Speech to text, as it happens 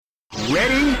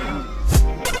Ready?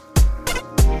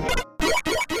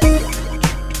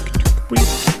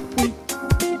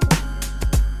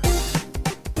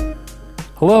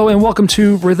 Hello and welcome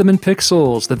to Rhythm and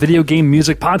Pixels, the video game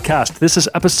music podcast. This is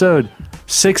episode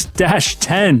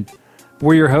 6-10.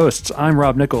 We're your hosts. I'm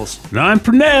Rob Nichols. And I'm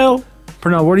Pernell.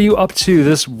 Pernell, what are you up to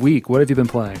this week? What have you been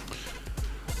playing?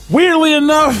 Weirdly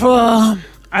enough,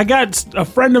 I got a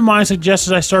friend of mine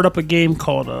suggested I start up a game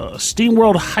called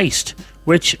SteamWorld Heist,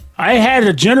 which I had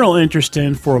a general interest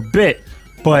in for a bit,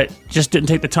 but just didn't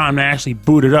take the time to actually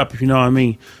boot it up, if you know what I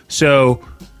mean. So,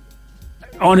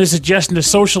 on his suggestion to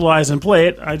socialize and play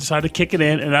it, I decided to kick it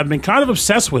in, and I've been kind of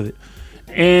obsessed with it.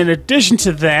 In addition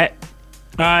to that,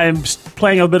 I'm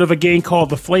playing a bit of a game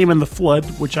called The Flame and the Flood,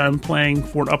 which I'm playing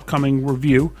for an upcoming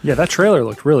review. Yeah, that trailer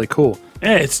looked really cool.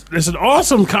 Yeah, it's an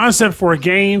awesome concept for a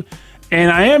game,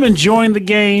 and I am enjoying the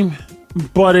game,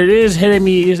 but it is hitting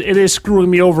me, it is screwing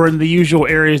me over in the usual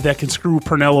areas that can screw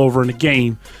Pernell over in the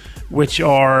game, which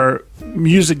are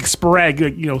music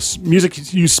sporadic,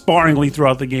 music used sparingly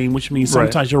throughout the game, which means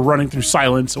sometimes you're running through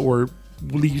silence or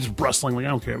leaves rustling. Like, I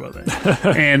don't care about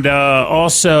that. And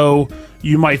also,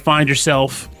 you might find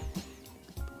yourself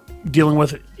dealing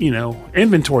with,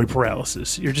 inventory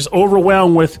paralysis. You're just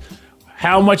overwhelmed with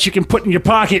how much you can put in your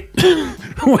pocket.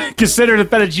 Consider the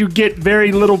fact that you get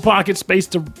very little pocket space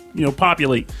to,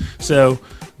 populate. So,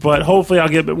 but hopefully I'll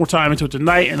get a bit more time into it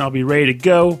tonight and I'll be ready to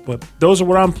go. But those are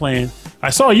what I'm playing. I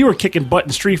saw you were kicking butt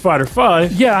in Street Fighter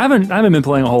V. Yeah, I haven't been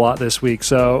playing a whole lot this week.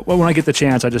 So when I get the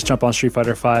chance, I just jump on Street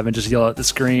Fighter V and just yell at the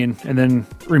screen, and then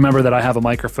remember that I have a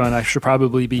microphone I should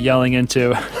probably be yelling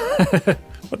into.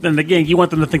 But then again, you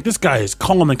want them to think this guy is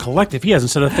calm and collective. He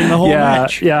hasn't said a thing the whole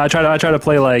match. Yeah, I try to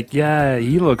play like,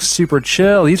 he looks super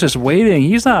chill. He's just waiting.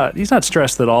 He's not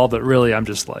stressed at all, but really I'm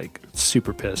just like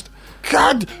super pissed.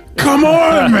 God, come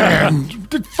on, man.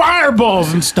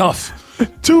 Fireballs and stuff.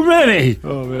 Too many.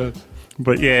 Oh, man.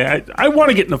 But yeah, I want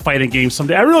to get in a fighting game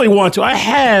someday. I really want to. I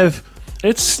have.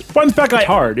 It's fun fact. It's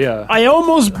hard, yeah. I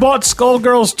almost bought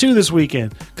Skullgirls 2 this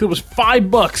weekend because it was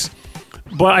 $5.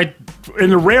 But in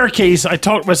the rare case, I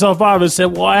talked myself out of it and said,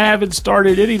 well, I haven't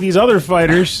started any of these other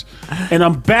fighters, and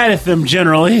I'm bad at them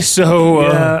generally, so...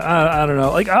 I don't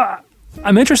know. Like,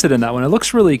 I'm interested in that one. It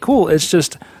looks really cool. It's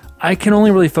just, I can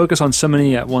only really focus on so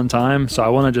many at one time, so I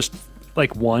want to just,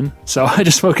 one. So I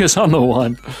just focus on the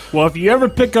one. Well, if you ever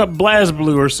pick up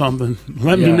BlazBlue or something,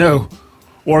 let me know.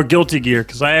 Or Guilty Gear,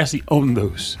 because I actually own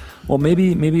those. Well,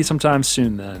 maybe sometime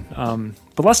soon then.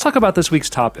 But let's talk about this week's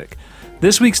topic.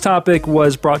 This week's topic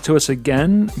was brought to us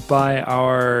again by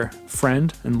our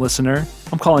friend and listener.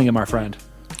 I'm calling him our friend.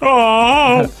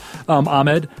 Oh,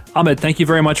 Ahmed. Ahmed, thank you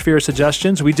very much for your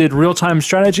suggestions. We did real-time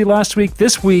strategy last week.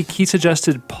 This week, he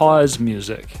suggested pause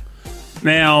music.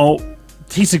 Now,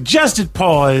 he suggested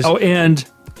pause. Oh, and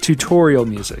tutorial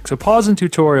music. So pause and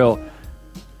tutorial,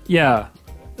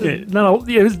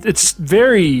 it's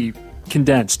very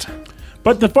condensed.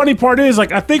 But the funny part is,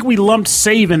 I think we lumped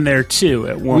save in there, too,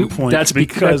 at one point. That's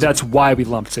because that's why we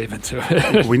lumped save into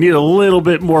it. We need a little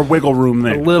bit more wiggle room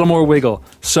there. A little more wiggle.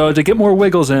 So to get more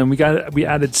wiggles in, we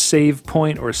added save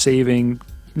point or saving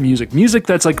music. Music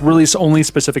that's, really only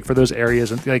specific for those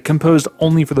areas and, composed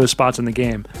only for those spots in the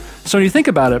game. So when you think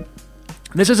about it,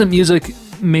 this isn't music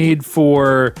made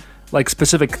for,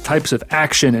 specific types of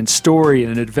action and story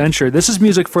and adventure. This is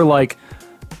music for,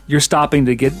 you're stopping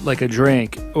to get a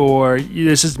drink, or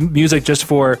this is music just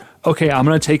for, okay, I'm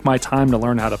going to take my time to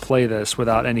learn how to play this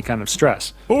without any kind of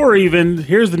stress. Or even,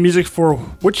 here's the music for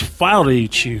which file do you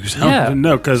choose? I don't even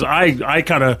know, because I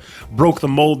kind of broke the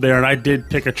mold there, and I did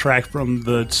pick a track from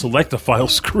the select a file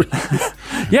screen.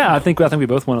 Yeah, I think we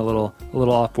both went a little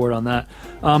off board on that.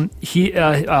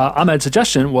 Ahmed's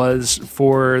suggestion was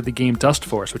for the game Dust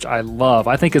Force, which I love.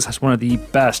 I think is one of the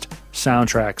best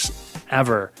soundtracks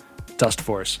ever. Dust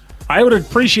Force. I would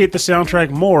appreciate the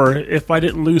soundtrack more if I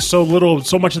didn't lose so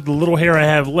much of the little hair I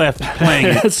have left playing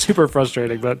it. It's super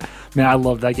frustrating, but man, I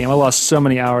love that game. I lost so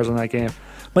many hours on that game.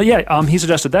 But yeah, he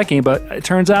suggested that game, but it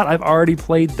turns out I've already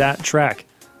played that track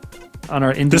on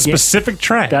our indie game. The specific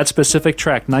track? That specific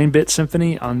track, 9-Bit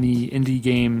Symphony on the indie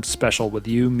game special with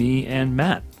you, me, and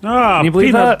Matt. Can you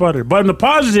believe peanut butter. But in the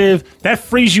positive, that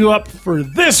frees you up for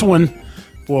this one.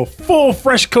 Well, full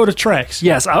fresh coat of tracks.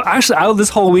 Yes, this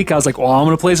whole week I was like, well, I'm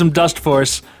going to play some Dust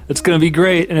Force. It's going to be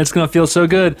great, and it's going to feel so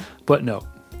good. But no,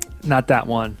 not that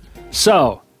one.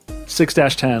 So,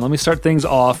 6-10, let me start things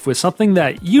off with something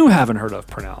that you haven't heard of,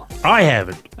 Pernell. I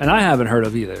haven't. And I haven't heard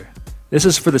of either. This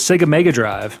is for the Sega Mega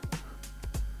Drive,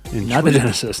 not the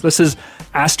Genesis. This is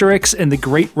Asterix and the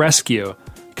Great Rescue,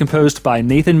 composed by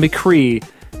Nathan McCree,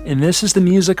 and this is the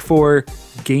music for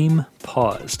Game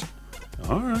Paused.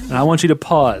 All right. And I want you to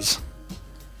pause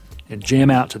and jam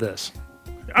out to this.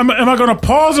 Am I going to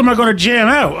pause or am I going to jam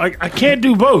out? I can't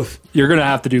do both. You're going to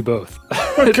have to do both.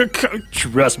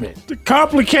 Trust me. The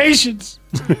complications.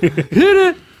 Hit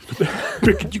it.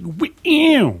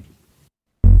 Ew.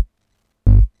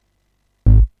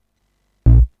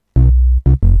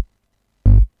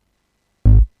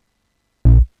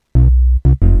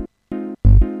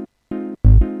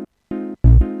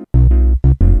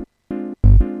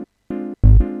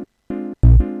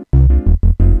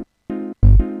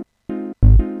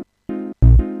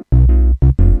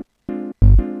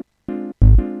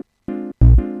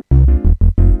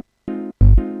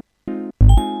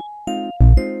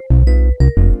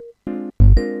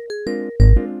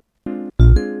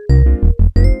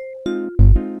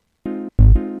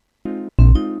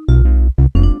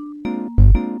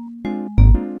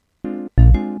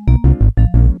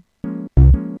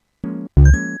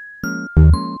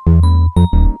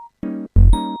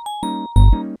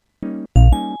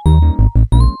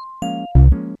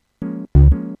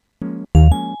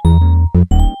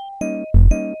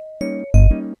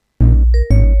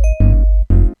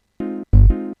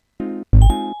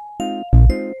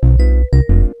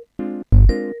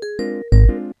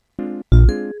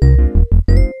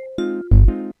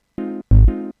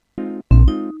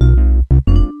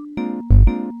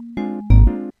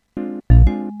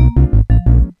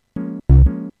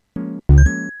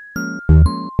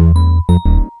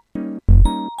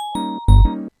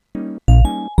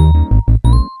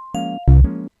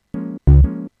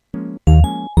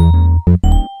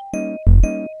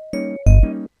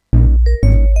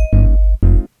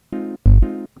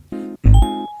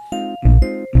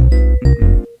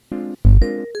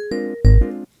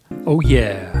 Oh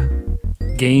yeah,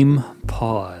 game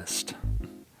paused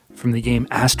from the game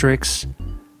Asterix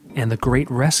and the Great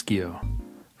Rescue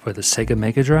for the Sega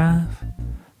Mega Drive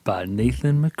by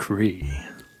Nathan McCree.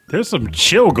 There's some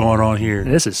chill going on here.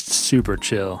 This is super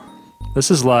chill.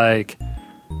 This is lounging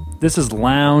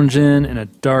in a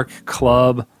dark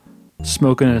club,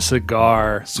 smoking a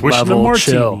cigar, Swishing a level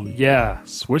martini. chill. Yeah.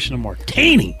 Swishing a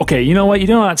martini. Okay, you know what? You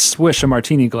do not swish a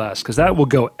martini glass because that will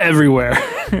go everywhere.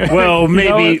 Well,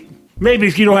 know maybe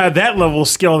if you don't have that level of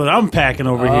skill that I'm packing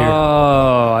over here.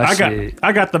 Oh, I see.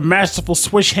 I got the masterful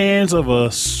swish hands of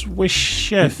a swish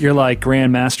chef. You're like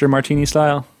Grandmaster martini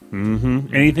style.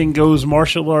 Anything goes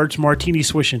martial arts martini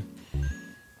swishing.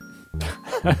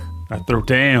 I throw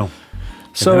down.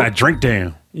 So And I drink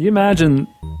down. you imagine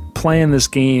playing this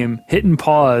game, hitting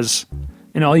pause,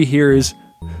 and all you hear is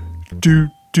do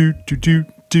do do do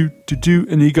do do do,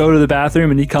 and you go to the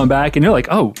bathroom and you come back and you're like,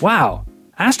 oh wow,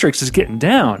 Asterix is getting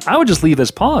down. I would just leave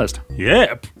this paused.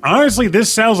 Yeah. Honestly,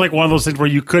 this sounds like one of those things where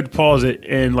you could pause it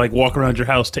and like walk around your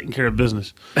house taking care of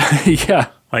business. Yeah,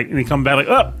 Like, and you come back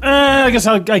like, I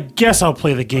guess I'll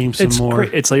play the game some it's more.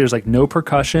 great. It's like there's like no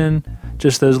percussion,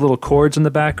 just those little chords in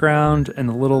the background and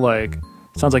the little like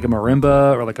sounds like a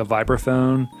marimba or like a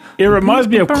vibraphone. It reminds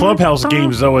me of Clubhouse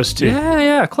games, though, as too.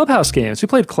 Yeah, Clubhouse games. We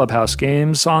played Clubhouse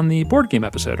games on the board game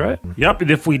episode, right? Yep, and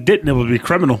if we didn't, it would be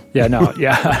criminal. Yeah, no,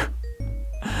 yeah.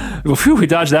 Well, phew, we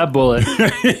dodged that bullet.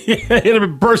 It'll be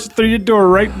bursting through your door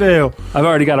right now. I've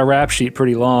already got a rap sheet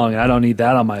pretty long. I don't need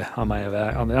that on my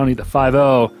I don't need the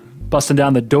 5-0 busting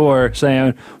down the door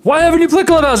saying, "Why haven't you played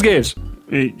Clubhouse games?"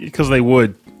 Because they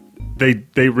would.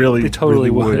 They really, They totally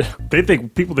really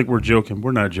would. People think we're joking.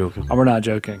 We're not joking. Oh, we're not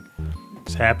joking.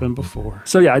 It's happened before.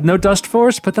 So yeah, no Dust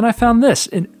Force, but then I found this,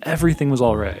 and everything was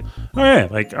all right. Oh yeah,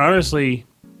 like honestly,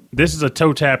 this is a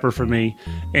toe tapper for me,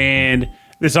 and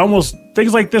this almost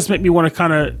things like this make me want to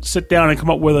kind of sit down and come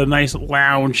up with a nice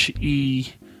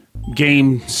lounge-y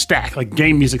game stack, like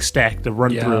game music stack to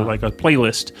run Yeah. through, like a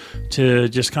playlist to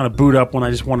just kind of boot up when I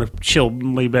just want to chill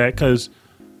and lay back. Because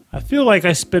I feel like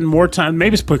I spend more time,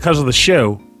 maybe it's because of the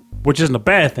show, which isn't a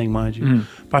bad thing, mind you.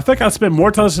 But I think I spend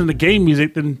more time listening to game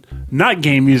music than not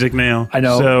game music now. I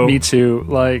know, So, me too.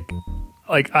 Like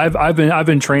I've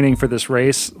been training for this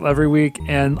race every week,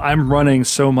 and I'm running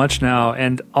so much now.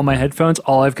 And on my headphones,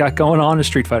 all I've got going on is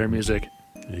Street Fighter music.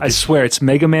 I swear, it's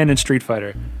Mega Man and Street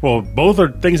Fighter. well, both are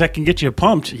things that can get you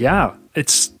pumped. Yeah,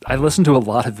 I listen to a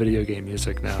lot of video game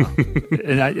music now,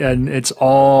 and it's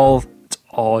all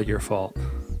your fault.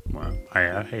 Wow.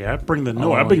 I bring the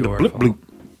Oh, I bring the your blip fault. bloop.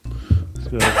 So,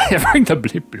 Bring the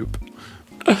bleep bloop.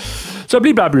 So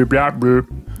bleep blop bloop blop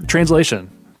bloop. Translation,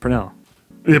 Pernell.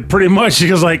 yeah, pretty much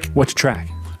because like What's your track?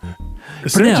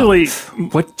 essentially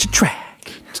Pernell, what's your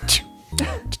track?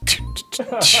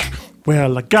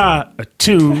 Well, I got a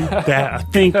tune that I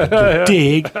think you'll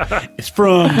dig. It's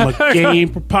from a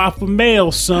game for Papa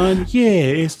Mail, son. Yeah,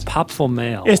 it's Popful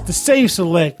Mail. it's the Save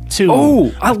Select tune.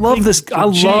 Oh, I love this. I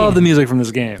you'll jam. love the music from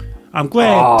this game. I'm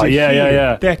glad to yeah, hear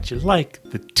yeah. that you like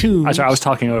the tune. I'm sorry, I was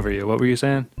talking over you. What were you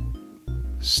saying?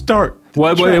 Start the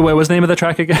Wait, track. what's the name of the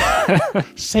track again?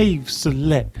 Save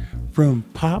Select from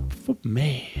Papa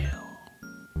Mail.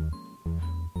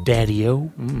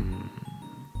 Daddy-o.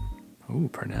 Ooh,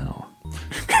 Purnell.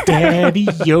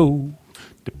 Daddy-o.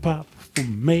 The Papa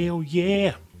Mail,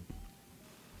 yeah.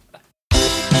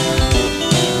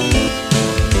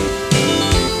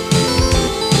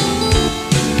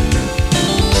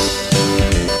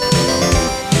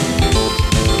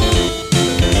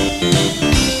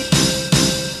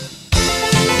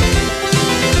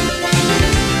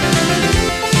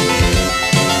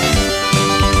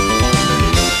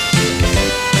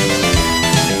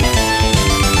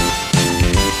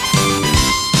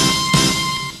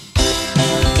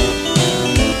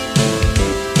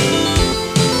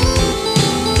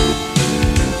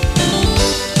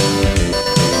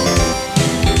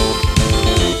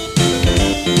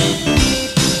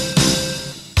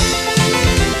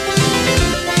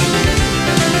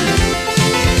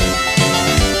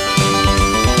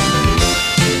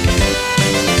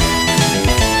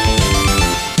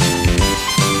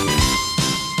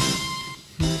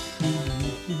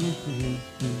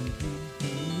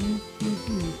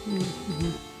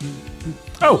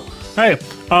 Oh, hey,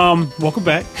 welcome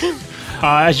back.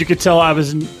 As you could tell, I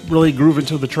was really grooving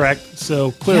to the track,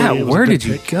 so clearly, Yeah, it was where a good did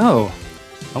you pick. go?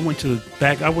 I went to the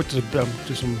back. I went to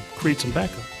create some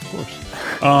backup, of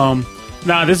course.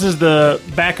 Now this is the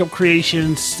backup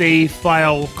creation, save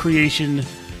file creation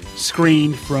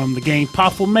screen from the game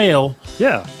Popful Mail,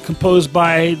 Yeah. composed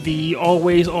by the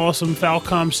always awesome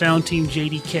Falcom sound team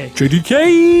JDK.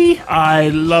 JDK! I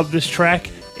love this track.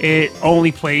 It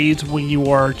only plays when you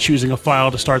are choosing a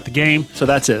file to start the game. So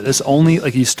that's it. This only,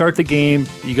 like, you start the game,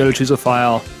 you go to choose a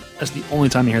file. That's the only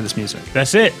time you hear this music.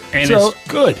 That's it, and So- it's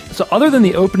good. So other than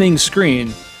the opening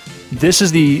screen, this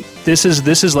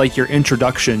is like your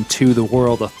introduction to the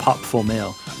world of Popful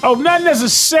Mail. Oh, not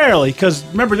necessarily, because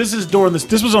remember, this is during this.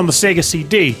 This was on the Sega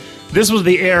CD. This was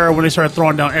the era when they started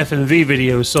throwing down FMV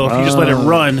videos. So if you just let it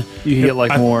run, You get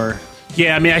like more.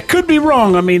 Yeah, I mean, I could be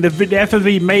wrong. I mean, the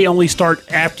FMV may only start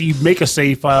after you make a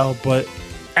save file, but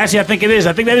actually, I think it is.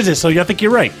 I think that is it. So I think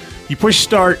you're right. You push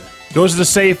start, goes to the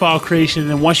save file creation,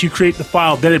 and once you create the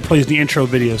file, then it plays the intro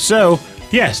video. So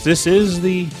yes, this is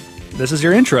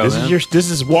your intro. this man. is your this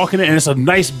is walking in, and it's a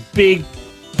nice big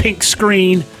pink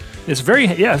screen. It's very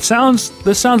This sounds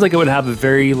like it would have a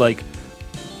very like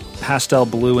pastel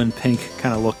blue and pink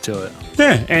kind of look to it.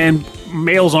 Yeah, and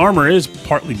Mail's armor is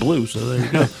partly blue, so there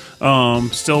you go.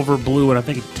 Silver, blue, and I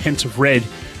think tints of red.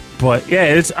 But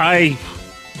yeah,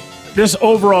 this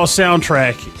overall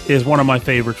soundtrack is one of my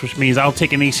favorites, which means I'll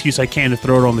take any excuse I can to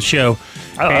throw it on the show.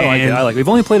 I like it. I like it. We've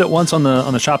only played it once on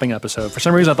the shopping episode. For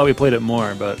some reason, I thought we played it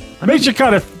more, but It makes you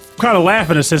kind of laugh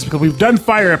in a sense because we've done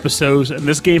fire episodes, and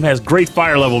this game has great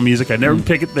fire level music. I never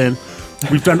pick it then.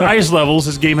 We've done ice levels.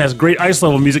 This game has great ice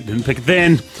level music. Didn't pick it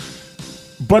then.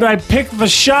 But I picked the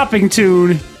shopping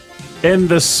tune and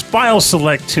the file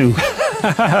select tune.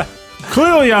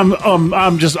 Clearly,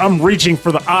 I'm reaching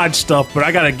for the odd stuff, but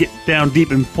I got to get down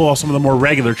deep and pull off some of the more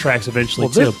regular tracks eventually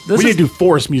Well, too. this We need is- to do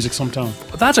forest music sometime.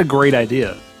 that's a great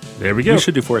idea. There we go. We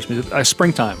should do forest music.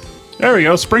 Springtime. There we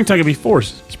go. Springtime can be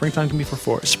forest. Springtime can be for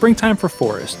forest. Springtime for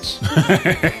forests.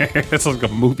 That's like a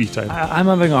movie type. I'm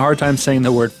having a hard time saying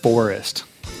the word forest.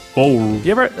 Oh,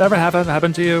 You ever have that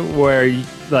happen to you where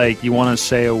you want to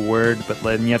say a word but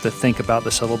then you have to think about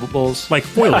the syllables? like I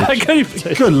foliage. can't even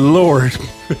say. Good lord.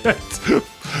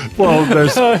 Well,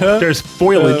 there's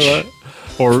foliage,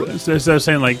 or instead of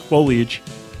saying like foliage,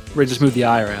 We just move the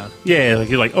I around. yeah, like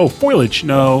you're like, oh, foliage.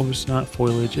 No, it's not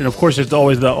foliage. And of course, there's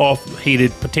always the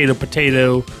oft-hated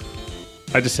potato.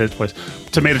 I just said it twice.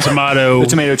 Tomato. The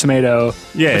tomato,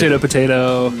 Yeah.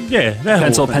 potato, Yeah, that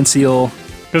pencil, pencil.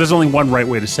 Because there's only one right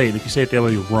way to say it. If you say it the other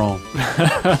way, you're wrong.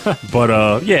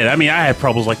 But yeah, I mean, I had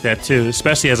problems like that too,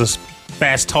 especially as a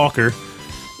fast talker.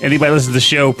 Anybody listening to the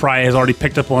show probably has already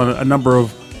picked up on a number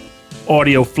of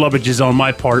audio flubbages on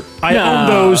my part. I Nah. own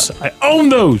those. I own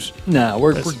those. No,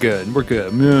 we're good. We're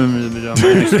good.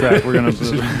 Next track, we're gonna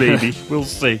Baby, we'll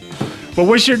see. But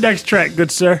what's your next track, good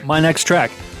sir? My next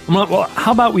track.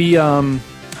 How about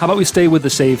we stay with the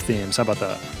save themes? How about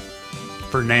that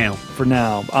For now. for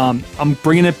now? I'm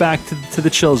bringing it back to the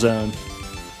chill zone.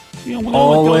 You know,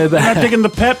 All the way You're back. not digging the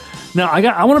pep? No,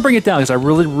 I want to bring it down because I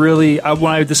really,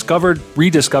 when I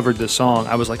rediscovered this song,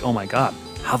 I was like, oh my god,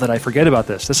 How did I forget about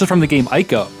this? This is from the game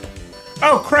Ico.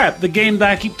 Oh, crap. The game that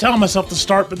I keep telling myself to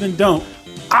start, but then don't.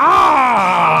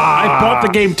 I bought the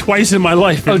game twice in my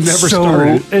life and never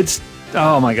started.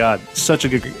 Oh my god, such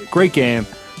a great game.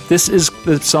 This is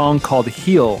the song called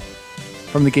Heal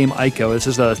from the game Ico. This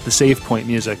is the save point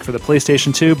music for the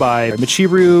PlayStation 2 by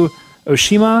Michiru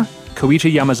Oshima,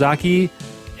 Koichi Yamazaki,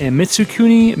 and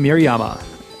Mitsukuni Miriyama.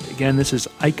 Again, this is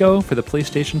Ico for the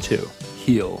PlayStation 2.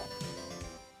 Heal.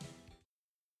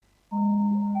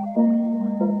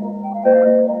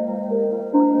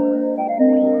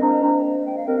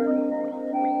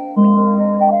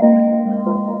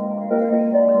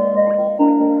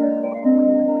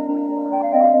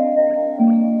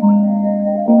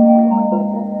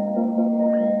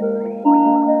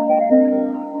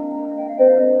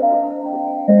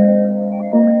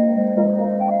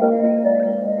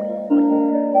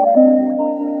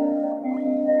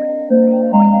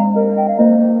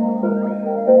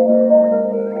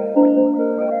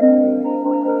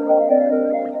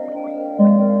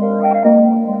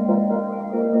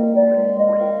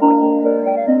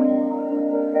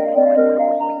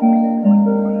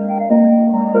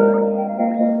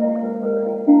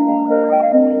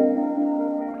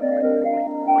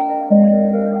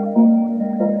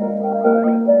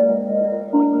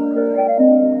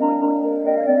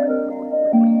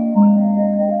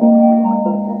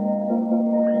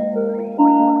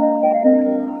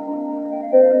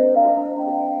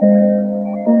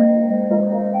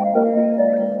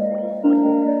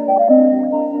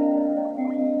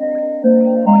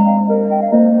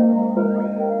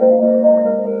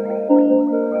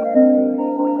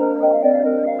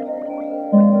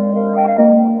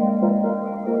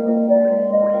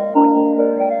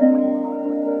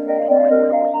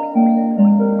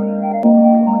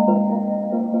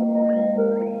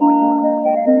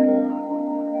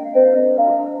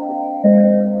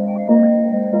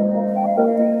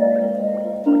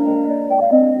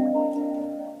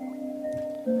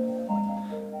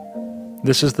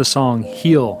 This is the song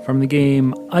Heal from the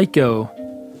game Ico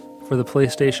for the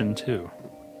PlayStation 2.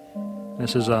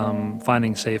 This is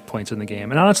finding save points in the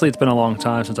game. And honestly, it's been a long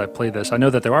time since I played this. I know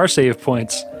that there are save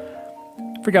points.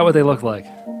 I forgot what they look like.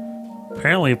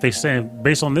 Apparently, if they sound,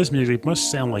 based on this music, it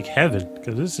must sound like heaven,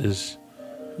 because this is...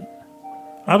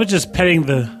 I was just petting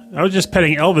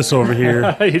Elvis over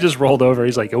here. He just rolled over.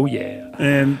 He's like, oh yeah.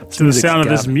 And to the sound of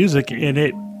this music, and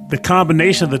the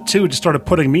combination of the two just started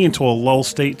putting me into a lull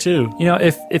state too. You know,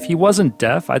 if he wasn't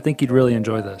deaf, I think he'd really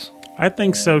enjoy this. I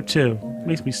think so too. It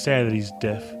makes me sad that he's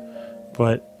deaf,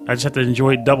 but I just have to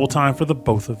enjoy it double time for the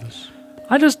both of us.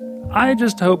 I just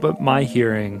hope that my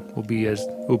hearing will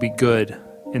be good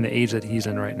in the age that he's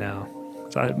in right now.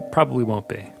 So I probably won't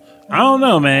be. I don't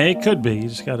know, man. It could be. You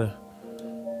just gotta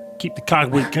keep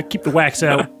the wax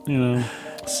out. You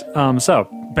know. So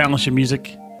balance your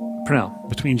music, Pernell,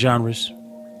 between genres.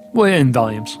 Well, in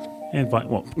volumes.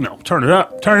 Turn it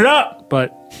up. Turn it up.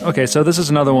 But okay, so this is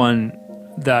another one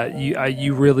that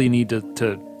you really need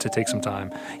to take some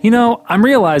time. You know, I'm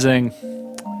realizing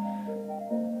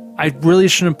I really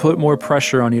shouldn't put more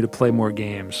pressure on you to play more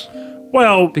games.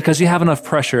 Well, because you have enough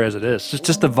pressure as it is.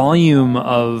 Just the volume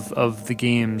of the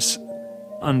games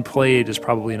unplayed is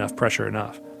probably enough pressure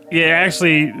enough. Yeah,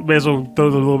 actually, may as well throw a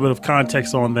little bit of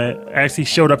context on that. I actually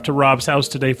showed up to Rob's house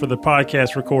today for the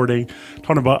podcast recording,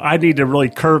 talking about I need to really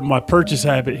curb my purchase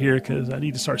habit here because I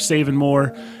need to start saving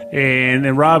more. And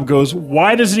then Rob goes,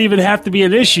 why does it even have to be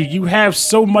an issue? You have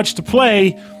so much to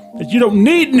play that you don't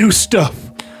need new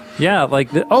stuff. Yeah, like,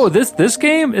 this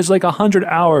game is like 100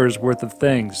 hours worth of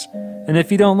things. And if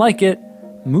you don't like it,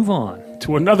 move on.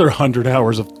 To another 100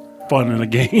 hours of fun in a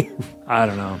game. I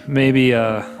don't know. Maybe...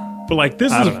 But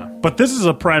this is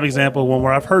a prime example of one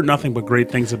where I've heard nothing but great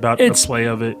things about the play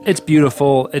of it. It's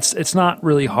beautiful. It's not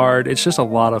really hard. It's just a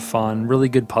lot of fun. Really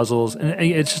good puzzles, and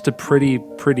it's just a pretty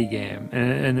game.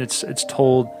 And it's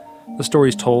told. The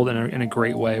story's told in a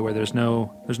great way where there's no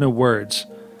words.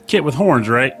 Kid with horns,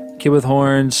 right? Kid with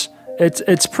horns.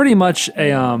 It's pretty much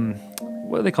a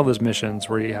what do they call those missions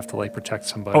where you have to like protect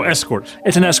somebody? Oh, escorts.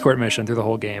 It's an escort mission through the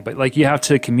whole game, but like you have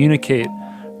to communicate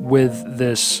with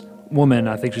this woman.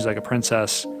 I think she's like a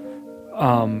princess.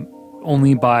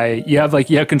 Only by you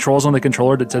have controls on the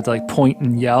controller to like point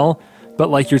and yell, but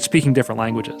like you're speaking different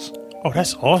languages. Oh,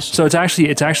 that's awesome. So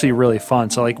it's actually really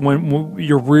fun. So like when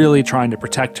you're really trying to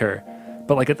protect her,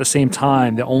 but like at the same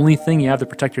time, the only thing you have to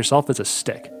protect yourself is a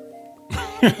stick.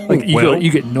 Like you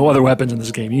get no other weapons in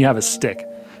this game. You have a stick.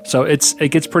 So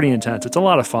it gets pretty intense. It's a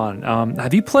lot of fun.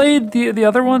 Have you played the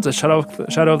other ones, the Shadow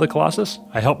of the Colossus?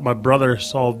 I helped my brother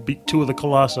solve beat 2 of the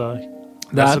Colossi.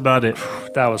 That's about it.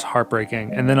 That was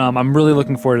heartbreaking. And then I'm really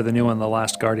looking forward to the new one, The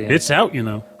Last Guardian. It's out, you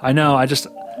know. I know.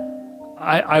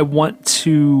 I want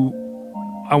to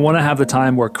have the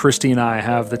time where Christy and I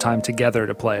have the time together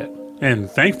to play it. And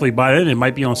thankfully, by then it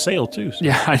might be on sale too. So.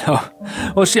 Yeah, I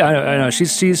know. Well, I know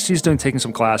she's taking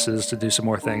some classes to do some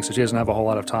more things, so she doesn't have a whole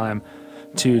lot of time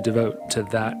to devote to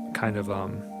that kind of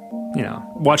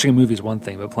watching a movie is one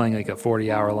thing, but playing like a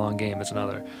 40-hour long game is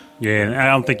another. Yeah, and I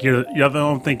don't think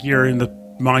you're in the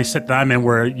mindset that I'm in,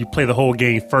 where you play the whole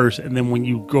game first, and then when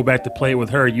you go back to play it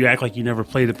with her, you act like you never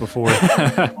played it before.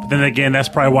 But then again, that's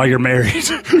probably why you're married,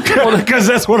 because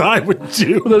that's what I would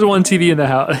do. Well, there's one TV in the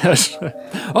house.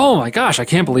 Oh my gosh, I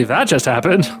can't believe that just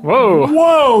happened.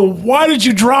 Whoa! Why did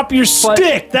you drop your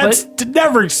stick? That's to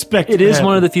never expect. It is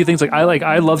one of the few things. Like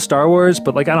I love Star Wars,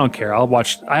 but like I don't care.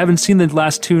 I haven't seen the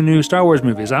last 2 new Star Wars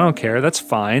movies. I don't care. That's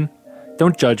fine.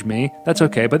 Don't judge me. That's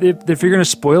okay. But if you're going to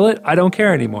spoil it, I don't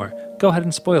care anymore. Go ahead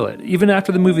and spoil it, even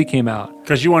after the movie came out.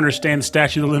 Because you understand the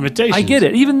statute of limitations. I get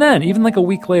it. Even then, even like a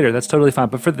week later, that's totally fine.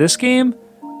 But for this game,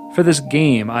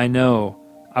 I know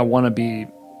I want to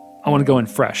go in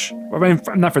fresh. I mean,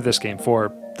 not for this game,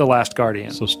 for The Last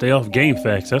Guardian. So stay off Game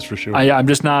Facts, that's for sure. I'm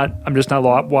just not. I'm just trying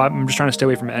to stay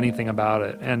away from anything about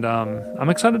it, and I'm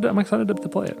excited. I'm excited to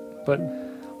play it. But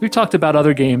we've talked about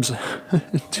other games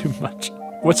too much.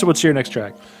 What's your next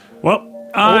track? Well,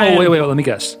 wait. Let me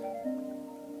guess.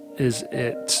 Is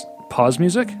it pause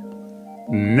music?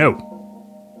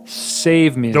 No.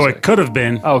 Save music. Though it could have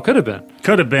been. Oh, it could have been.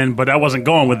 Could have been, but I wasn't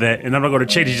going with that, and I'm not going to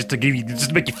change it just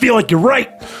to make you feel like you're right.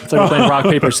 It's like playing rock,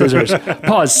 paper, scissors.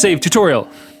 Pause, save, tutorial.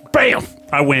 Bam!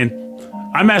 I win.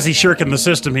 I'm actually shirking the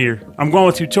system here. I'm going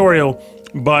with tutorial,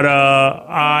 but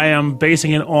I am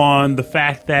basing it on the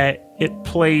fact that it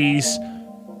plays...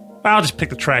 I'll just pick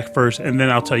the track first, and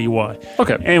then I'll tell you why.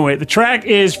 Okay. Anyway, the track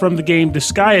is from the game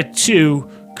Disgaea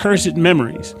 2, Cursed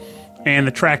Memories. And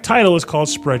the track title is called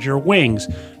Spread Your Wings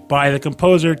by the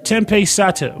composer Tenpei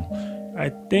Sato. I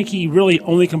think he really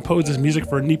only composes music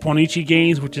for Nippon Ichi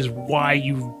games, which is why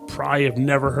you probably have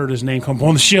never heard his name come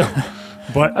on the show.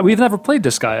 But we've never played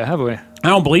Disgaea, have we? I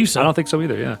don't believe so. I don't think so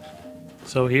either, yeah.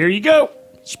 So here you go.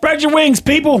 Spread your wings,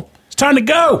 people. It's time to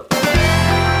go.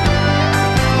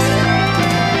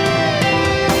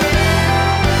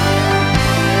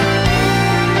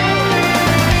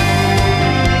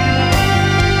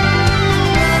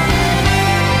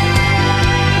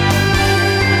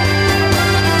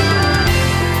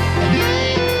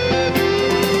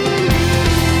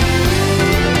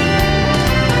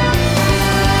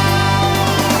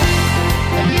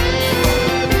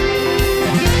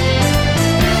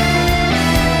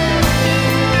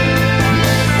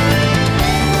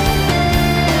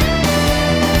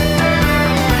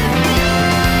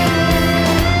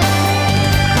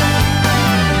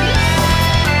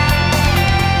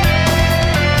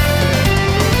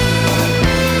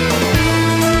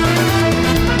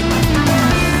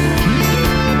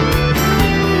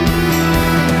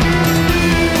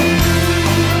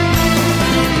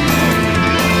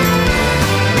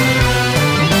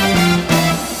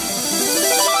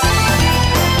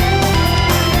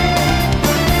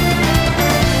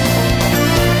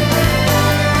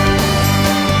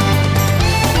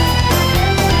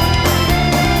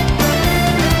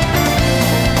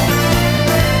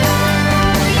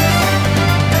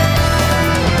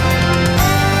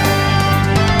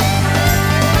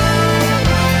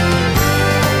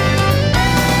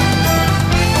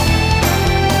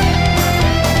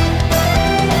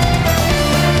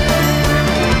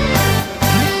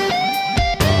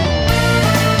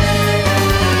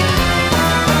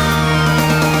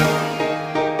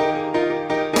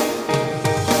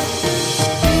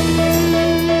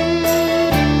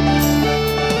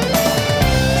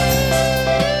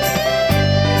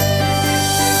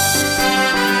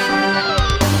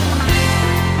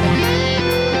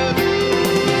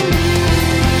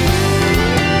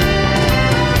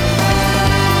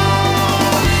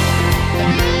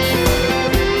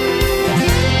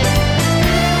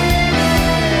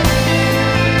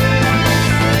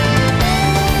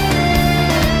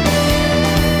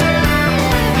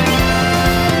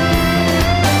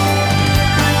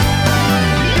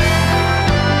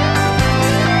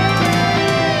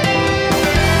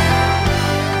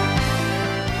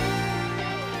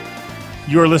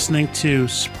 You're listening to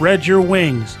Spread Your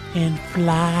Wings and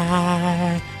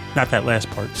Fly. Not that last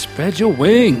part. Spread your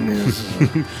wings.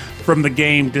 From the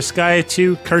game Disgaea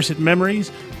 2, Cursed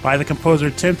Memories by the composer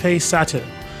Tenpei Sato.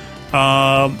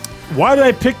 Why did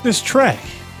I pick this track?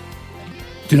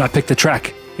 Do not pick the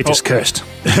track. It just cursed.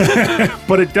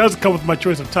 But it does come with my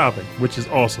choice of topic, which is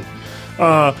awesome.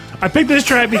 I picked this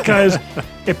track because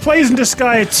it plays in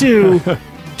Disgaea 2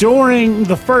 during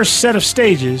the first set of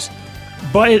stages,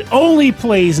 but it only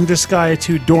plays in Disgaea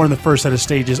 2 during the first set of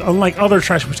stages, unlike other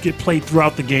tracks which get played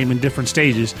throughout the game in different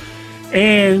stages.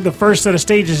 And the first set of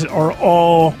stages are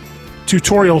all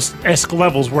tutorial-esque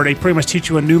levels where they pretty much teach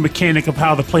you a new mechanic of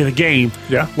how to play the game.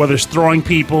 Yeah. Whether it's throwing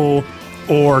people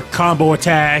or combo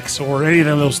attacks or any of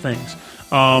those things.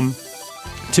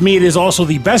 To me, it is also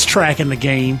the best track in the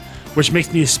game, which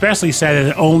makes me especially sad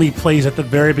that it only plays at the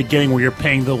very beginning where you're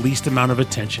paying the least amount of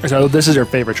attention. So this is your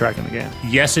favorite track in the game.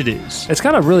 Yes, it is. It's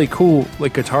kind of really cool,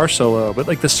 like guitar solo, but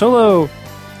like the solo,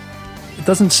 it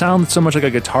doesn't sound so much like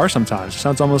a guitar sometimes. It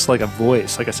sounds almost like a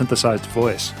voice, like a synthesized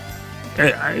voice.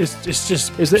 It's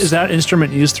just... Is that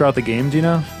instrument used throughout the game, do you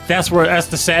know? That's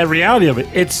the sad reality of it.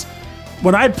 It's...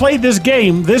 When I played this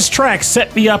game, this track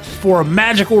set me up for a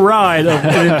magical ride of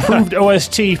an improved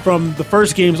OST from the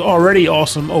first game's already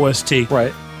awesome OST.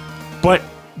 Right. But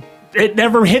it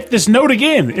never hit this note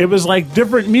again. It was like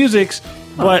different musics,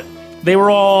 but they were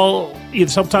all...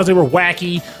 Sometimes they were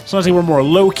wacky, sometimes they were more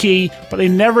low-key, but they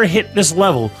never hit this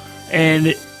level.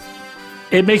 And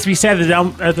it makes me sad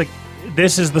that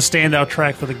this is the standout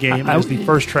track for the game. It was the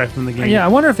first track from the game. Yeah, I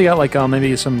wonder if they got like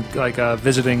maybe some like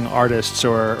visiting artists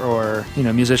or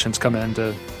musicians come in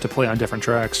to play on different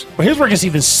tracks. Well, here's where it gets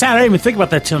even sad. I didn't even think about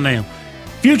that till now.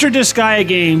 Future Disgaea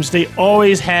games, they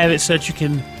always have it so that you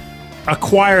can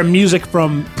acquire music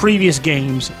from previous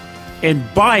games and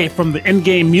buy it from the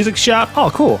in-game music shop.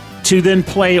 Oh, cool. To then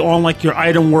play on like your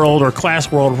item world or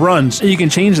class world runs. You can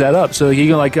change that up, so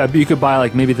you can you could buy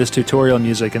like maybe this tutorial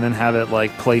music and then have it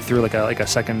like play through like a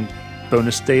second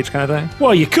bonus stage kind of thing.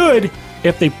 Well, you could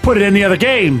if they put it in the other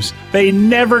games. They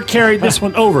never carried this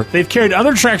one over. They've carried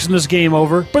other tracks in this game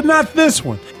over, but not this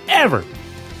one ever.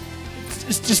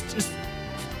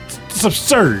 It's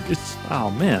absurd. Oh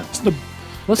man,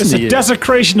 it's a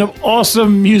desecration of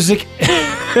awesome music.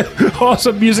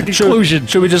 Awesome music inclusion.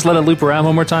 Should we just let it loop around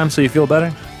one more time so you feel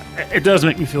better? It does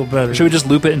make me feel better. Should we just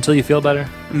loop it until you feel better?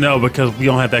 No, because we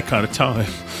don't have that kind of time.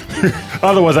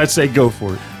 Otherwise, I'd say go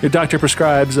for it. Your doctor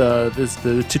prescribes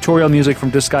the tutorial music from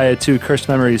Disgaea 2 Cursed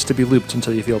Memories to be looped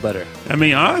until you feel better. I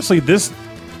mean, honestly,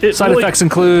 Side effects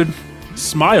include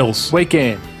smiles, weight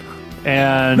gain,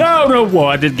 and... No, well,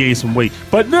 I did gain some weight,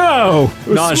 but no!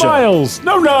 Nausea. Smiles!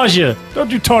 No nausea!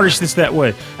 Don't you tarnish this that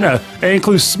way. No, it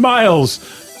includes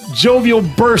smiles, jovial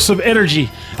bursts of energy,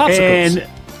 popsicles, and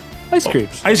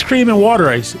ice cream and water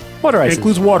ice. Water ice. It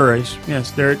includes water ice.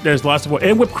 Yes, there's lots of water.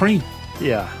 And whipped cream.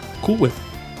 Yeah. Cool Whip.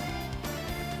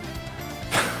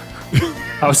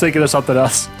 I was thinking of something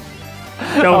else.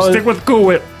 No, stick with Cool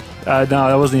Whip. No,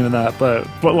 that wasn't even that, but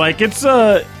like it's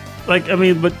but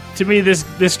to me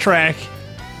this track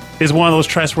is one of those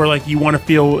tracks where like you want to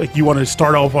feel like you want to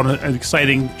start off on an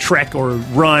exciting trek or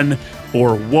run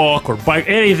or walk or bike,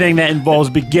 anything that involves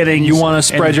beginnings. You want to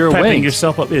spread your wings.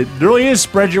 Yourself up. It really is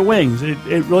spread your wings. It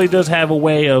really does have a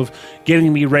way of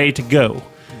getting me ready to go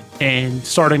and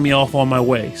starting me off on my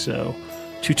way. So,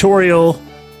 tutorial.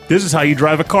 This is how you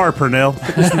drive a car, Purnell.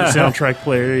 Put this in the soundtrack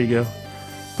player. There you go.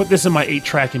 Put this in my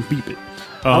 8-track and beep it.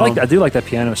 I do like that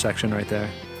piano section right there.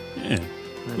 Yeah.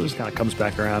 It just kind of comes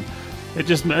back around. I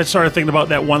started thinking about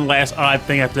that one last odd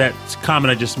thing after that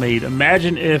comment I just made.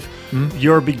 Imagine if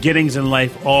your beginnings in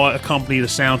life all accompanied a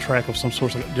soundtrack of some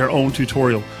sort, like their own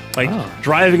tutorial. Like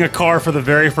driving a car for the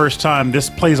very first time, this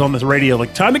plays on this radio,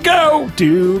 like, time to go!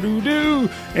 Do-do-do!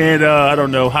 And, I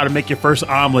don't know, how to make your first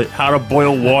omelet, how to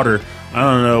boil water. I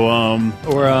don't know,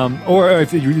 or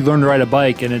if you learn to ride a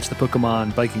bike and it's the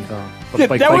Pokemon biking thong. Yeah,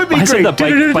 that would be great. I said the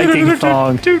biking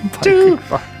thong.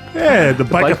 Yeah, the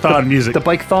bike-a-thon music. The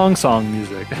bike thong song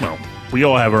music. Well, we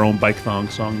all have our own bike thong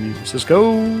song music. Let's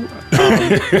go.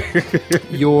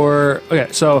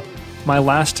 So my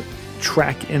last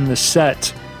track in the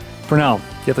set, for now,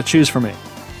 you have to choose for me.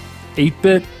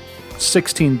 8-bit,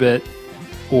 16-bit,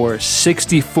 or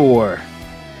 64.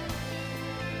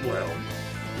 Well,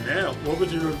 now, what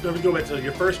would you... Let me go back to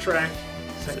your first track.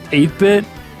 8-bit,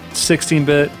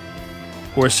 16-bit,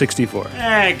 or 64?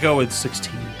 Go with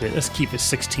 16-bit. Let's keep it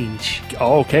 16-ish.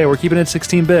 Okay, we're keeping it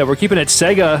 16-bit. We're keeping it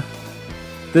Sega.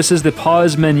 This is the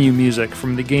pause menu music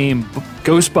from the game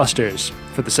Ghostbusters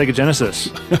for the Sega Genesis.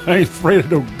 I ain't afraid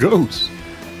of no ghosts.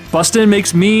 Bustin'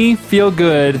 makes me feel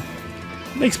good.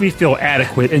 Makes me feel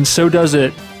adequate. And so does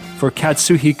it for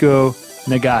Katsuhiko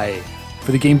Nagai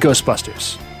for the game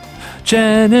Ghostbusters.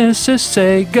 Genesis,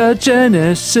 Sega,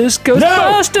 Genesis,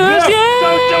 Ghostbusters, no, yeah!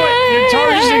 Don't do it! You're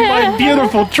tarnishing my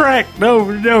beautiful track! No.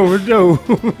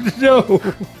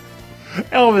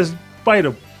 Elvis, bite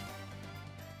him.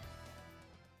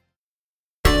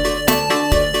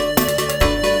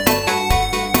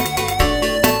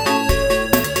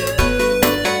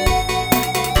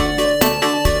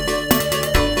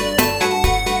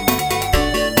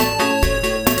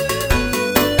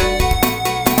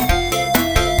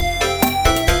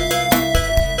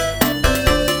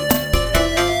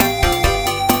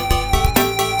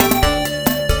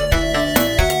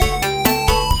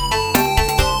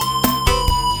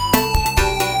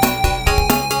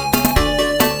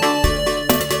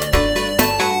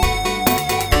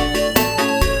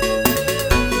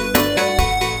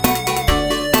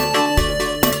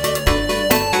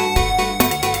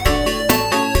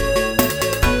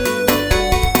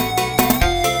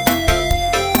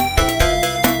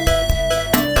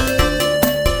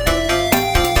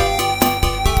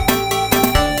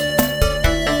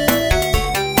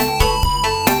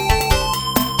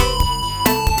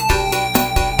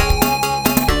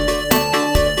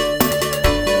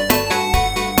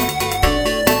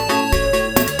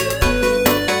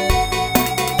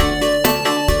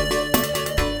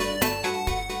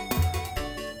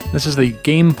 This is the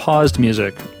game paused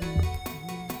music.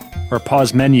 Or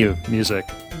pause menu music.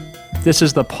 This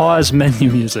is the pause menu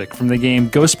music from the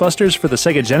game Ghostbusters for the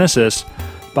Sega Genesis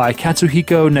by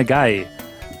Katsuhiko Nagai.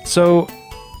 So,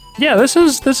 yeah, this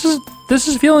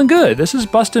is feeling good. This is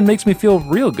Bustin' makes me feel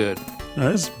real good.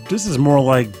 This is more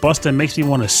like Bustin' makes me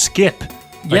want to skip.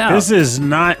 Yeah. This is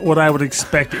not what I would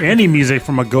expect any music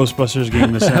from a Ghostbusters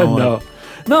game to sound like.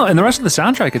 No, and the rest of the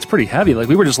soundtrack, it's pretty heavy. Like,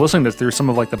 we were just listening through some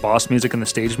of, like, the boss music and the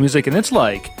stage music, and it's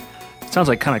like, it sounds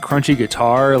like kind of crunchy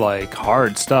guitar, like,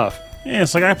 hard stuff. Yeah,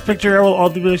 it's like I picture all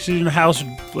the electricity in the house,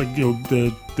 like, you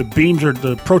know, the beams or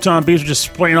the proton beams are just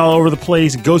spraying all over the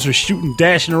place. Ghosts are shooting,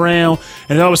 dashing around,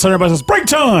 and then all of a sudden everybody says, break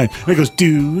time! And it goes,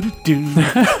 doo doo.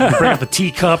 They bring out the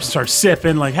teacups, start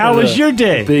sipping, like, how was your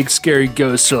day? Big scary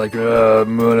ghosts are like,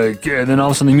 I'm gonna get, and then all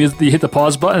of a sudden you hit the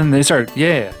pause button and they start,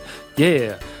 yeah,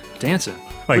 dancing.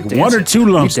 Like one or two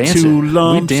lumps of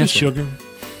sugar.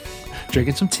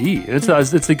 Drinking some tea. It's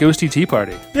the ghosty tea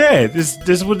party. Yeah, this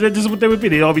is what they would be.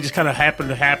 They'd all be just kind of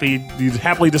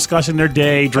happily discussing their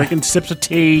day, drinking sips of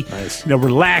tea, nice. You know,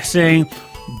 relaxing.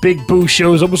 Big Boo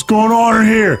shows up. What's going on in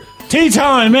here? Tea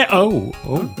time, man.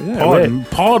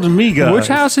 Pardon me, guys. Which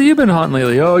house have you been haunting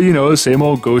lately? Oh, you know, same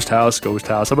old ghost house. How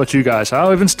about you guys?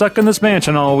 I've been stuck in this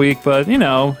mansion all week, but, you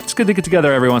know, it's good to get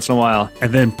together every once in a while.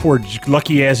 And then poor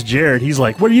lucky-ass Jared, he's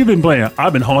like, what have you been playing?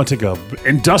 I've been haunting a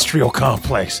industrial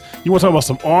complex. You want to talk about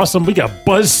some awesome? We got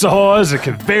buzzsaws and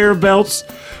conveyor belts.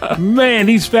 Man,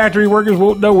 these factory workers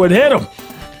won't know what hit them.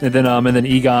 And then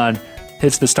Egon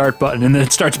hits the start button, and then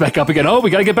it starts back up again. Oh, we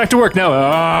got to get back to work now.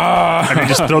 And they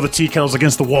just throw the tea kettles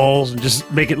against the walls and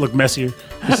just make it look messier.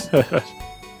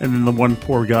 And then the one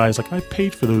poor guy is like, I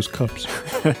paid for those cups.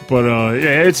 But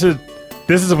yeah, this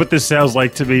is what this sounds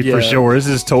like to me for sure. This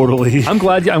is totally. I'm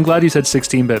glad you said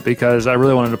 16-bit because I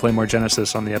really wanted to play more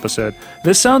Genesis on the episode.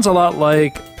 This sounds a lot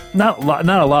like, not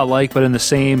a lot like, but in the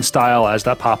same style as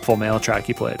that Popful Mail track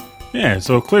you played. Yeah,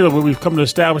 so clearly what we've come to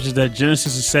establish is that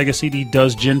Genesis and Sega CD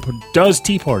does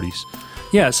tea parties.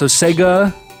 Yeah, so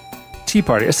Sega Tea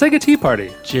Party. A Sega Tea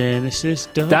Party. Genesis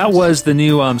does. That was the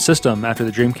new system after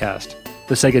the Dreamcast.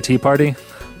 The Sega Tea Party.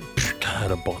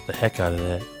 God, I bought the heck out of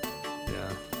that.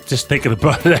 Yeah. Just thinking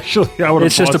about it, actually, I would have.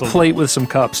 It's just a plate with some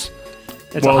cups.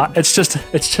 It's just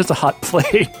a hot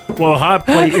plate. Well, a hot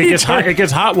plate. It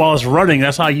gets hot while it's running.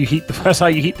 That's how you heat the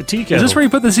tea kettle. Is this where you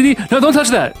put the CD? No, don't touch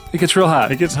that. It gets real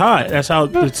hot. It gets hot. That's how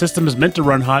the system is meant to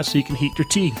run hot, so you can heat your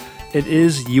tea. It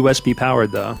is USB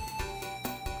powered though.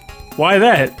 Why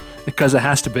that? Because it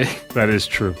has to be. That is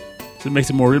true. So it makes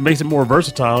it more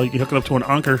versatile. You can hook it up to an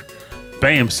Anker.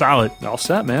 Bam, solid. All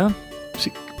set, man.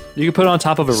 You can put it on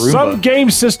top of a Roomba. Some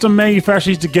game system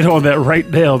manufacturers need to get on that right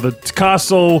now. The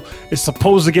console is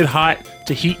supposed to get hot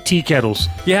to heat tea kettles.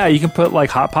 Yeah, you can put like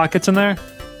Hot Pockets in there.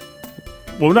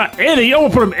 Well, not in it. You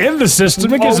don't put them in the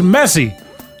system. It gets messy.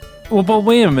 Well, but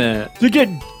wait a minute. You get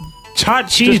hot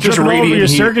cheese just all over your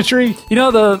circuitry. You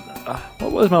know,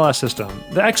 what was my last system?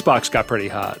 The Xbox got pretty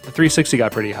hot. The 360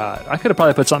 got pretty hot. I could have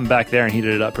probably put something back there and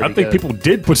heated it up pretty good. I think people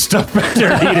did put stuff back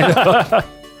there and heat it up.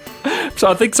 So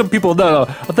I think some people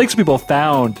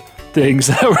found things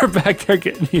that were back there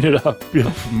getting heated up.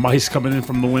 Mice coming in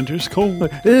from the winters, cold.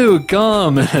 Like, ew,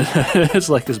 gum. It's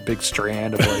like this big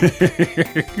strand of like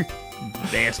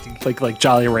nasty, like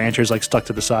Jolly Ranchers like stuck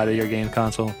to the side of your game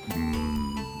console.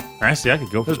 Actually, I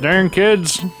could go for those darn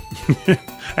kids.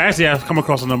 Actually, I've come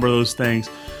across a number of those things.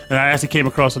 And I actually came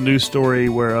across a news story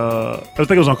where, I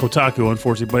think it was on Kotaku,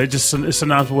 unfortunately, but it's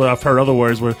synonymous with what I've heard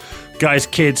otherwise, where guy's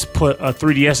kids put a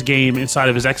 3DS game inside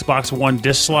of his Xbox One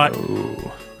disc slot. Ooh.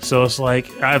 So it's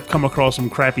like, I've come across some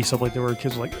crappy stuff like that where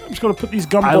kids are like, I'm just going to put these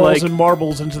gumballs and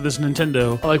marbles into this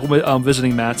Nintendo. I like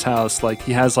visiting Matt's house. Like,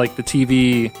 he has like the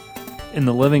TV in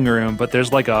the living room, but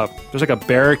there's like a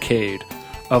barricade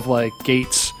of like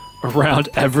gates around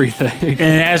everything.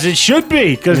 And as it should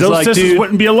be, because those systems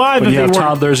wouldn't be alive if they weren't.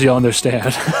 Toddlers, you'll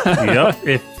understand. Yep.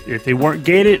 If they weren't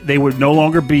gated, they would no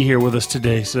longer be here with us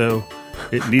today, so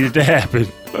it needed to happen.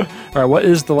 All right, what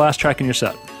is the last track in your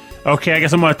set? Okay, I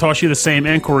guess I'm going to toss you the same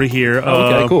inquiry here.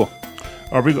 Okay, cool.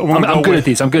 I'm good at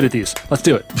these. I'm good at these. Let's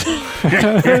do it.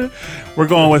 We're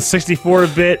going with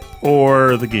 64-bit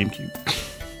or the GameCube.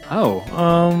 Oh,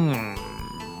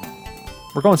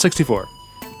 we're going 64.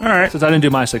 All right. Since I didn't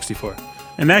do my 64.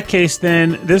 In that case,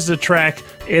 then, this is a track.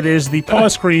 It is the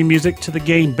pause screen music to the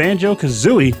game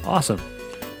Banjo-Kazooie. Awesome.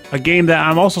 A game that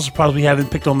I'm also surprised we haven't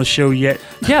picked on the show yet.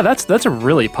 Yeah, that's a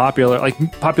really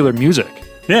popular music.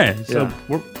 Yeah. So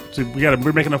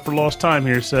we're making up for lost time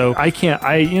here. So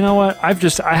you know what? I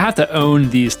have to own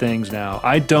these things now.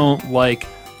 I don't like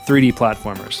 3D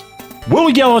platformers. We'll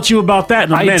yell at you about that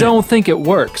in a minute. I don't think it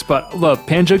works, but look,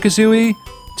 Banjo-Kazooie,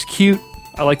 It's cute.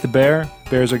 I like the bear.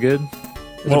 Bears are good.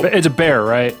 It's a bear,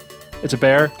 right? It's a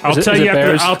bear. I'll tell you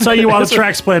while the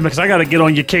track's playing because I got to get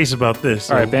on your case about this.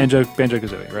 So. All right,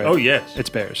 Banjo-Kazooie, right? Oh yes, it's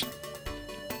bears.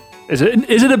 Is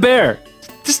it a bear?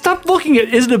 Just stop looking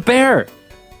at. Is it a bear?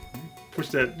 Push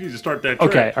that. You need to start that. Track.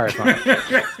 Okay, all right, fine.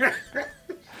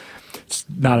 It's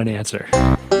not an answer.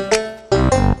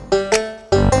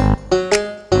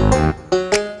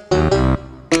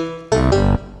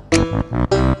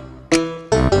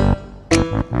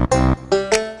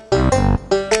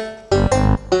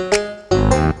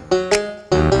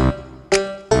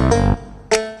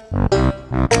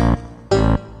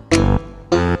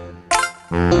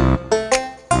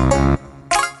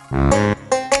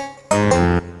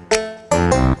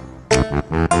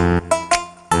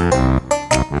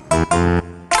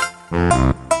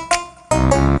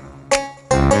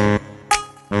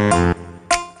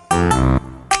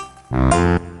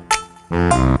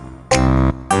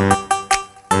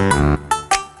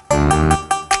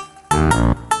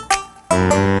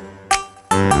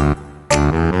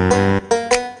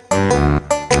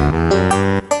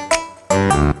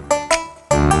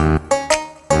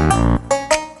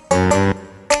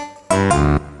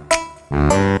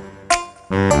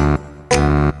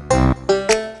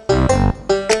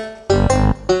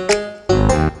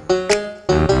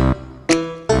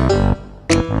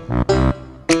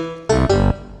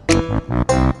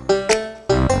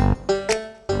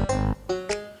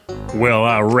 Well,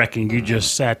 I reckon you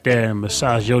just sat there and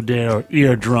massaged your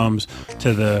eardrums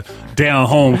to the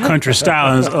down-home country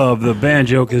stylings of the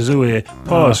Banjo-Kazooie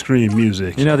pause screen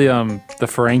music. You know the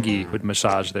Ferengi would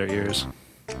massage their ears.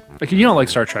 Like, you don't like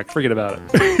Star Trek, forget about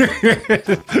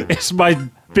it. It's my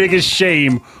biggest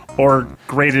shame or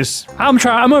greatest I'm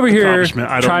over here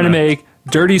accomplishment. trying to make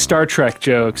dirty Star Trek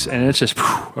jokes, and it's just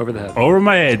over the head. Over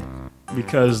my head.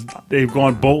 Because they've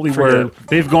gone boldly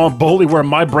where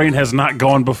my brain has not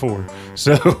gone before.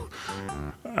 So,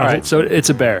 all right. So it's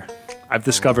a bear. I've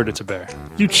discovered it's a bear.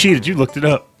 You cheated. You looked it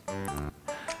up.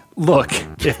 Look,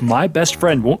 if my best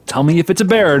friend won't tell me if it's a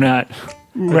bear or not.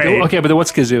 Right. Okay, but then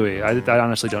what's Kazooie? I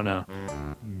honestly don't know.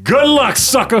 Good luck,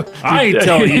 sucker. I ain't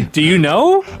telling you. Do you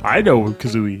know? I know what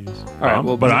Kazooie is. All right.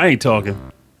 Well, but I ain't talking.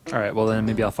 All right. Well, then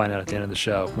maybe I'll find out at the end of the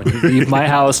show when you leave my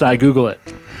house and I Google it.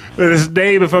 His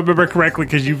name, if I remember correctly,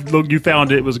 because you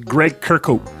found it was Greg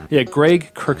Kirkhope. Yeah,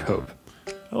 Greg Kirkhope.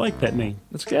 I like that name.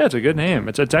 It's a good name.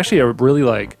 It's actually a really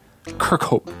like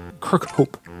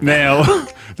Kirkhope. Now,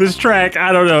 this track,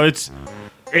 I don't know. It's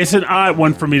an odd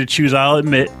one for me to choose. I'll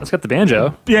admit. It's got the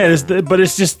banjo. Yeah, but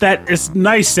it's just that it's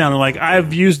nice sounding. Like I've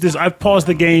paused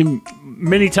the game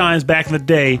many times back in the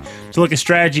day to look at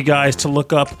strategy guides to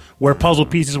look up where puzzle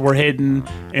pieces were hidden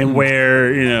and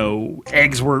where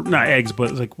eggs were not eggs,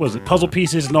 but like was it puzzle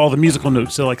pieces and all the musical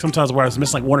notes. So like sometimes where I was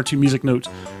missing like one or two music notes,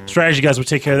 strategy guides would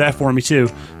take care of that for me too.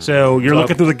 So you're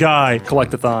looking through the guide.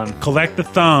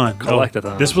 Collectathon. Oh,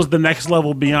 this was the next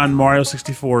level beyond Mario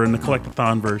 64 in the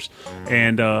Collectathon verse,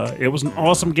 and it was an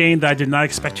awesome game that I did not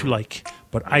expect to like,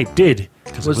 but I did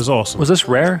because it was awesome. Was this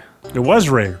rare? It was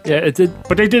rare. Yeah, it did.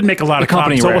 But they did make a lot of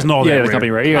copies, so it wasn't all that rare. Yeah, the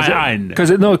company rare.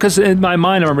 Because in my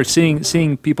mind, I remember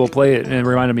seeing people play it, and it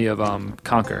reminded me of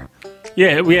Conker.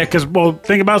 Yeah, because,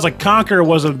 think about it, it's like Conker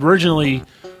was originally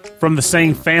from the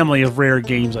same family of rare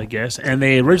games, I guess, and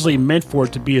they originally meant for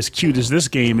it to be as cute as this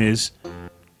game is.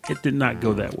 It did not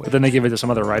go that way. But then they gave it to some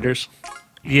other writers.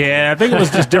 Yeah, I think it was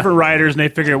just different writers, and they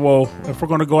figured, well, if we're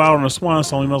going to go out on a swan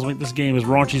song, we must make this game as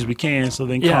raunchy as we can. So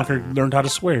then Conker learned how to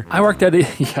swear. I worked at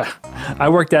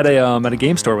a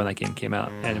game store when that game came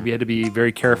out, and we had to be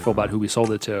very careful about who we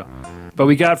sold it to. But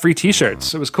we got free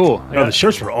T-shirts. It was cool. The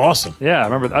shirts were awesome. Yeah, I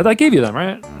remember. I gave you them,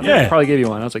 right? I probably gave you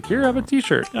one. I was like, here, have a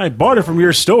T-shirt. I bought it from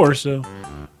your store, so.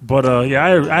 But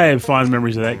I have fond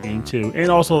memories of that game too,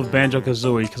 and also of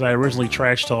Banjo-Kazooie because I originally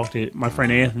trash talked it. My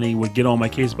friend Anthony would get on my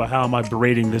case about how am I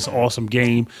berating this awesome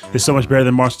game? It's so much better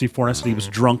than Mario 64. And I said he was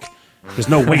drunk. There's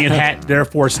no winged hat,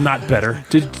 therefore it's not better.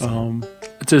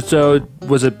 So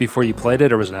was it before you played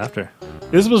it or was it after?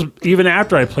 This was even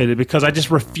after I played it because I just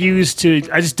refused to.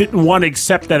 I just didn't want to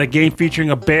accept that a game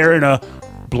featuring a bear and a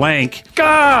blank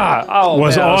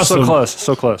was awesome.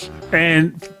 So close.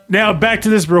 And now back to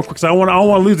this real quick because I don't want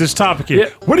to lose this topic here. Yeah.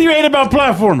 What do you hate about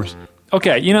platformers?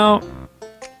 Okay, if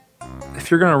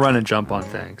you're going to run and jump on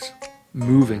things,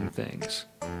 moving things,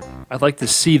 I'd like to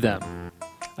see them.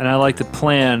 And I like to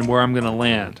plan where I'm going to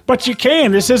land. But you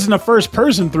can. This isn't a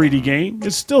first-person 3D game.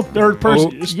 It's still third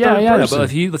person. It's third person.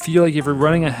 But if you're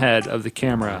running ahead of the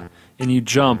camera and you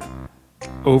jump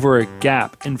over a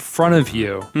gap in front of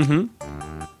you,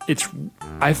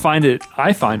 I find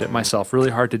it myself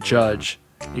really hard to judge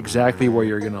exactly where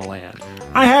you're going to land.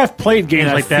 I have played games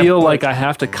And like that. I feel like I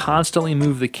have to constantly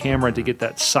move the camera to get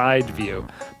that side view.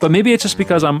 But maybe it's just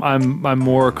because I'm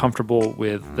more comfortable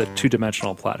with the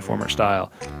two-dimensional platformer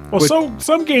style. Well, so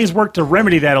some games work to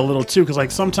remedy that a little too, because like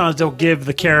sometimes they'll give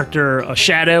the character a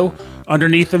shadow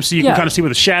underneath them, so you can kind of see where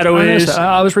the shadow is.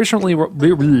 I was recently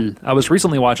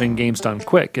watching Games Done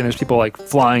Quick, and there's people like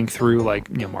flying through like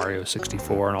Mario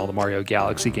 64 and all the Mario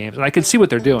Galaxy games, and I can see what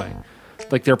they're doing,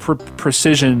 like they're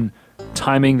precision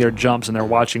timing their jumps, and they're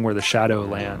watching where the shadow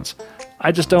lands.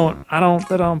 I just don't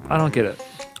get it.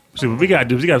 So what we gotta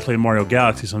do is we gotta play Mario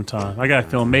Galaxy sometime. I gotta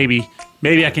feel maybe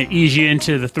I can ease you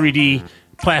into the 3D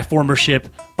platformership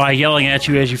by yelling at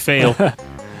you as you fail.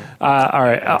 All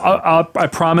right, I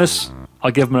promise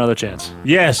I'll give them another chance.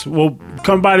 Yes, well,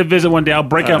 come by to visit one day. I'll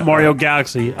break out Mario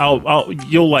Galaxy.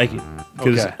 You'll like it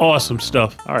because it's awesome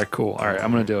stuff. All right, cool. All right,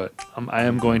 I'm gonna do it. I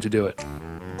am going to do it.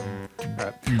 All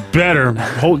right. Better. I'm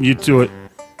holding you to it.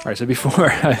 All right, so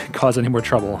before I cause any more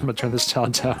trouble, I'm gonna turn this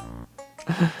sound down.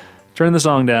 Turn the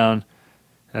song down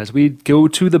as we go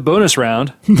to the bonus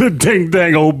round. The ding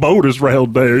dang old bonus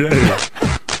round there. Yeah.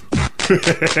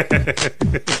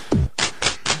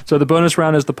 So the bonus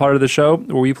round is the part of the show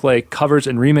where we play covers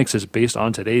and remixes based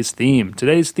on today's theme.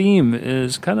 Today's theme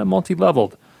is kind of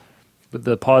multi-leveled with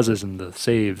the pauses and the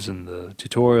saves and the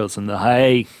tutorials and the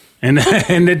hi and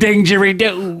the dingery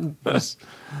do.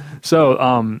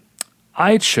 So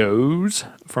I chose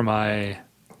for my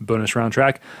bonus round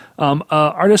track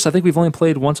artist I think we've only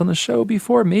played once on the show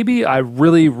before. Maybe I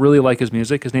really, really like his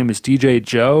music. His name is DJ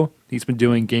Joe. He's been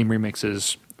doing game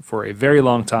remixes for a very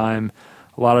long time.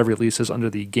 A lot of releases under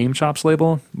the Game Chops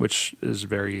label, which is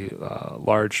very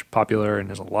large, popular, and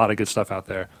there's a lot of good stuff out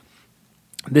there.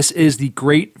 This is the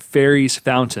Great Fairies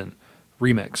Fountain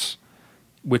remix,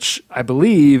 which I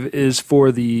believe is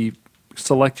for the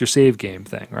select your save game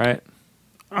thing, right?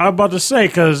 I'm about to say,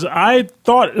 because I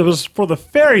thought it was for the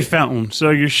fairy fountain. So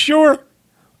you're sure?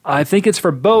 I think it's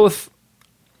for both.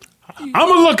 I'm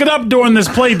going to look it up during this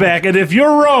playback, and if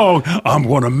you're wrong, I'm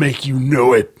going to make you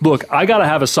know it. Look, I got to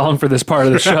have a song for this part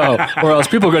of the show, or else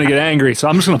people are going to get angry, so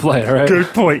I'm just going to play it, all right? Good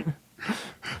point.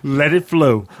 Let it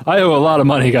flow. I owe a lot of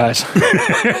money, guys.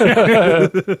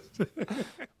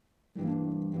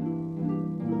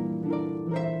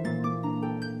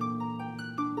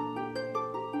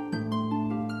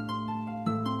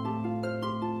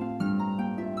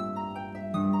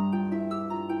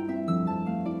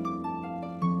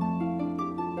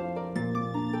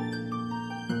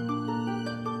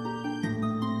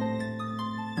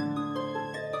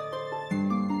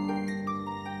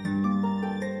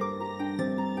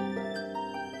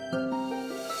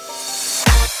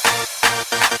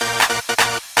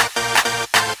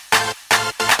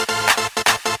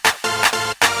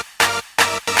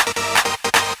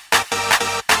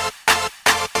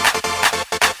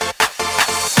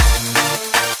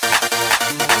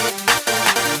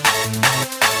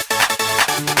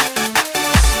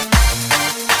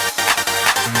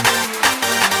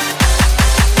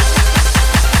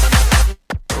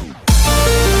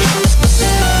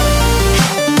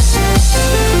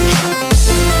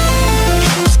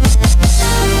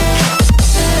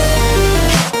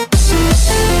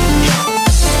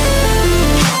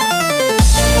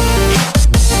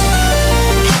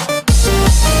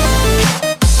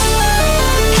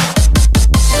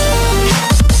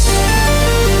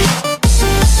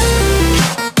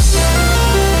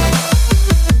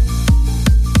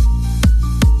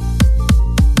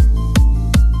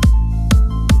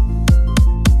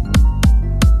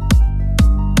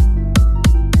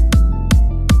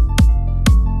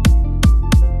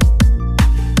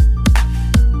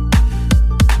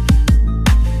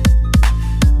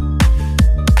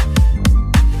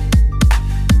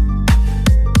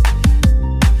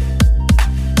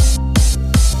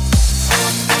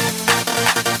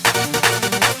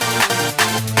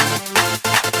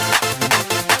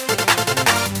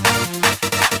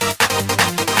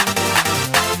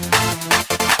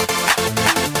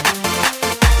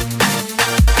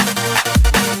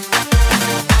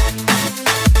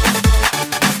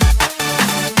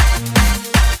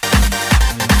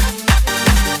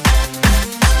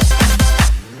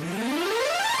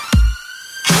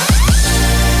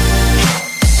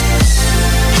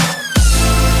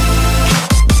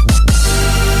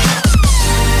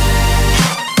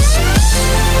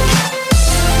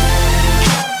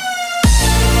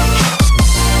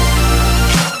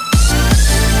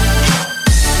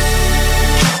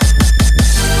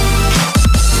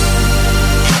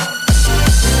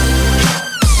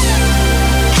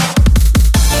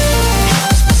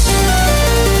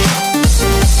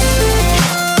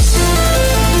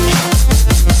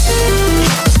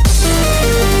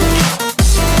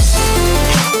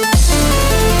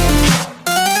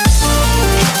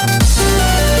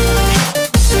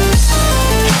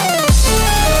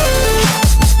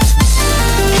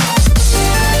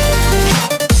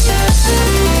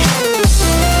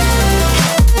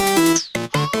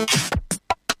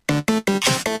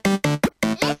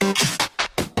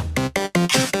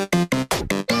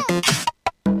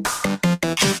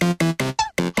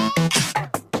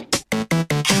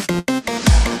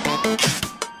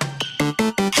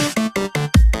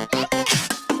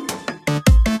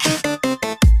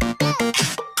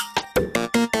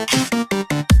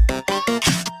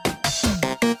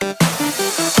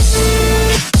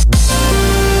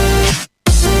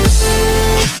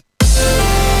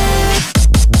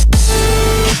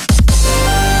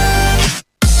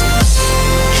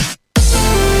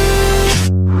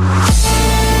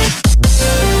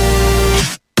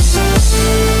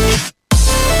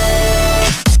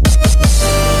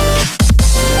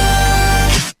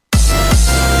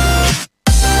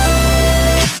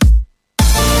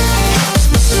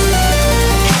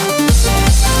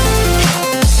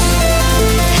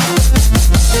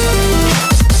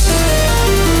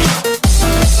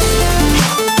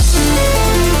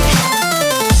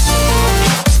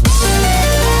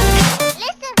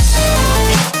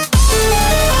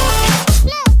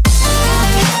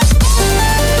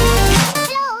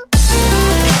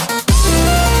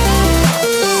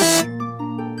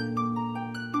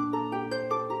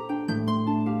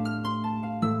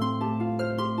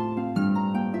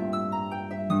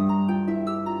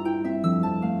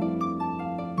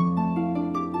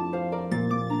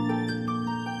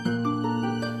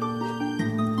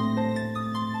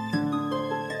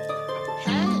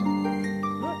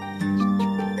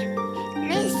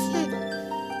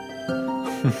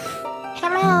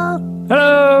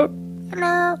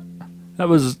 That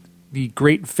was the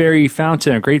Great Fairy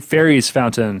Fountain, Great Fairies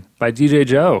Fountain by DJ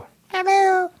Joe.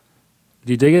 Hello.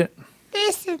 Do you dig it?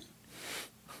 Listen.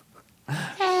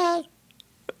 Hey.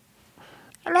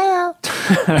 Hello.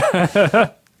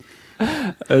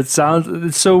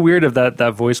 It's so weird of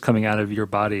that voice coming out of your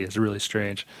body is really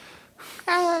strange.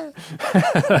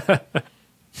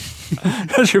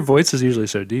 Because your voice is usually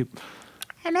so deep.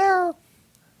 Hello.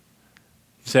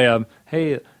 You say,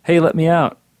 hey, let me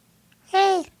out.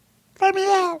 Hey, let me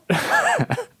out.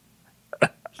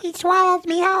 He swallowed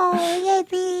me whole.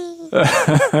 Let me.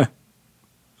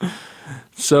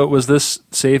 So was this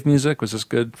save music? Was this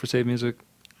good for save music?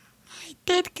 I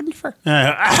did confirm.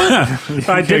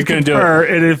 I did concur,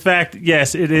 and in fact,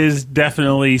 yes, it is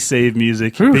definitely save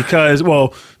music because,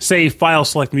 well, save file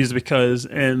select music because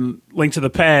in Link to the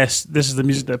Past, this is the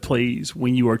music that plays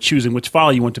when you are choosing which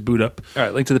file you want to boot up. All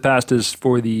right, Link to the Past is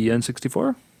for the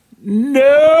N64?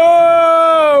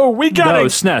 No, we got No, it.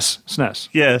 SNES.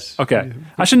 Yes. Okay,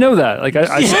 I should know that. Like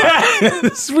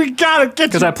Yes, we gotta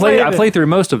get because you I played through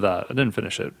most of that. I didn't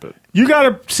finish it, but You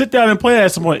gotta sit down and play that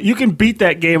at some point. You can beat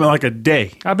that game in like a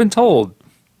day. I've been told.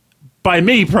 By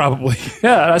me, probably.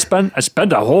 Yeah, I spent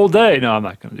a whole day. No, I'm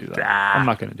not going to do that. I'm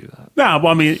not going to do that. No, well,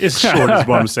 I mean, it's short is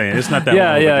what I'm saying. It's not that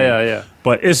long. Yeah.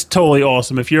 But it's totally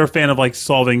awesome. If you're a fan of like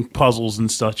solving puzzles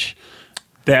and such,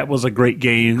 that was a great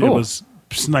game. Cool. It was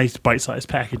nice bite-sized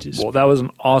packages. Well, that was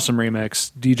an awesome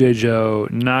remix. DJ Joe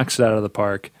knocks it out of the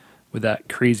park with that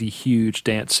crazy, huge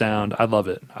dance sound. I love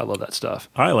it. I love that stuff.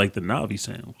 I like the Navi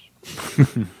sounds.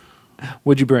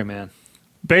 What'd you bring, man?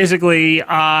 Basically,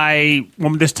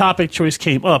 when this topic choice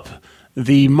came up,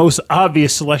 the most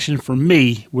obvious selection for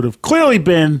me would have clearly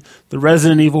been the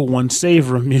Resident Evil 1 save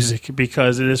room music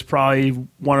because it is probably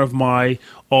one of my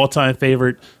all-time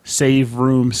favorite save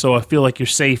rooms, so I feel like your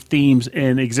save themes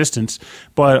in existence,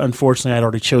 but unfortunately I'd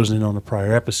already chosen it on a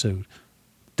prior episode.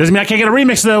 Doesn't mean I can't get a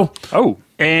remix, though. Oh.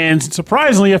 And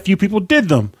surprisingly, a few people did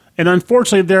them. And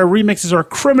unfortunately, their remixes are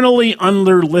criminally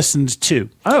under-listened to.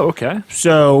 Oh, okay.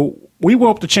 So we will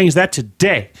have to change that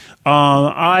today.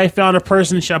 I found a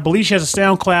person, I believe she has a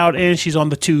SoundCloud, and she's on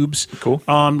the tubes. Cool.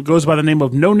 Goes by the name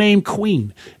of No Name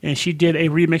Queen. And she did a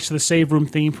remix of the Save Room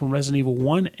theme from Resident Evil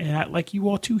 1, and I'd like you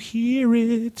all to hear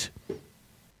it.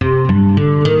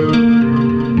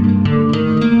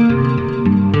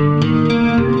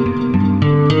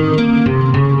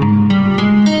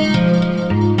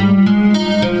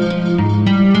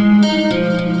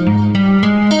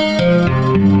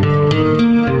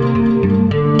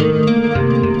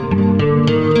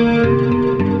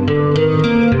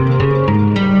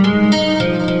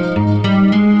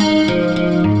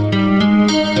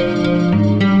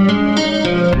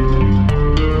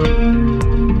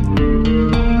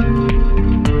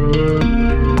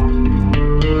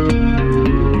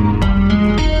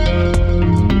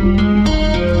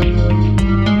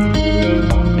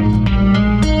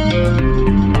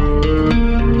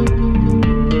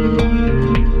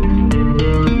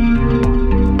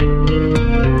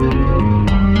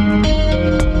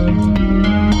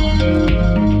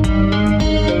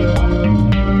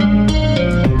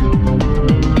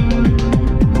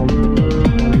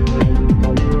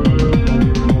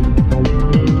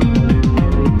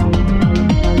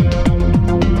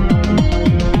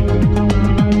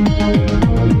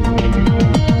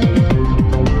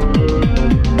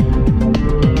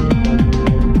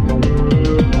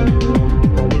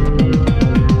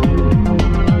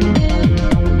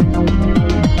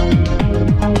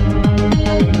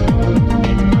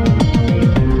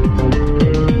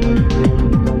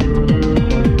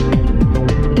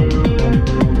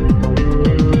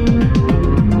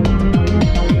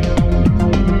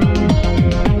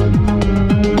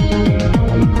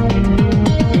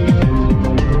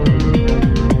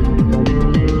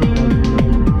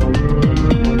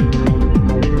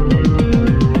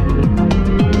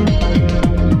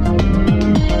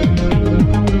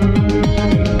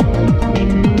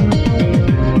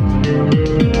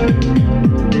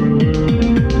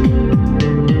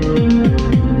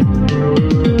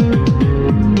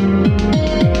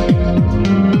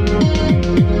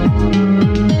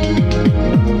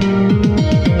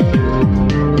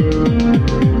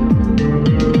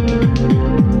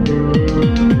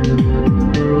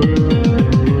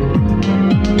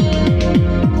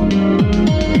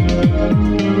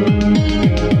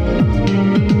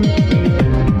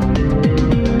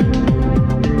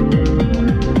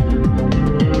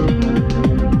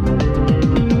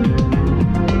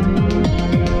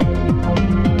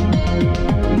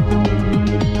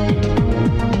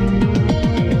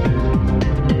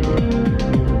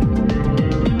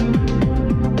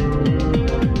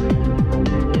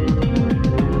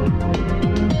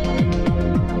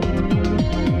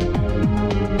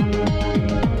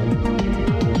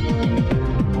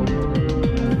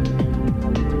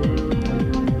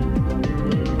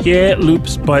 Yeah, it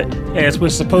loops, but as we're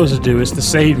supposed to do, is to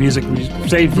save music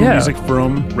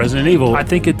from Resident Evil. I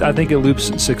think it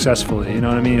loops successfully. You know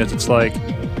what I mean? It's like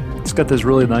it's got this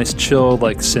really nice chill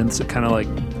like synths. It kind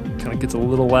of gets a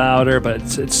little louder, but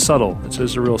it's subtle. It's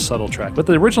just a real subtle track. But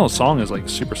the original song is like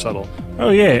super subtle. Oh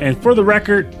yeah, and for the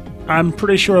record, I'm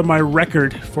pretty sure my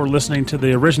record for listening to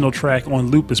the original track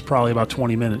on loop is probably about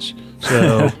 20 minutes.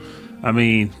 So, I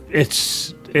mean, it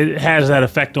has that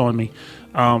effect on me.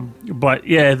 But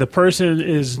yeah, the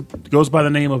person goes by the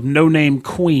name of No Name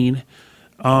Queen.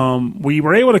 We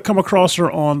were able to come across her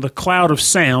on the Cloud of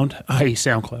Sound, i.e.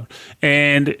 SoundCloud,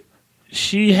 and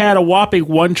she had a whopping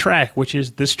one track, which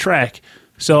is this track.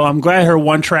 So I'm glad her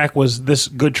one track was this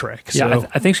good track. Yeah, So,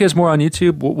 I think she has more on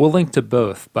YouTube. We'll link to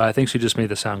both, but I think she just made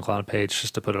the SoundCloud page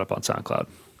just to put it up on SoundCloud.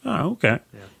 oh, okay.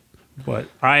 Yeah. But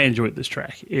I enjoyed this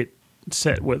track. It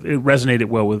resonated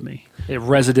well with me. It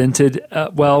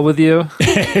resonated well with you.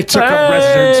 It took up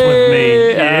residence with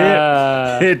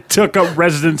me. It took up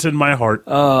residence in my heart.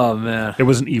 Oh man, It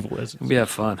was an evil residence. we have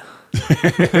fun.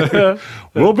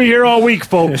 We'll be here all week,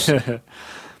 folks.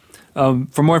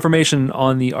 For more information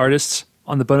on the artists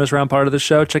on the bonus round part of the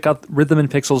show, check out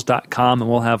rhythmandpixels.com, and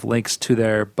we'll have links to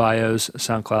their bios,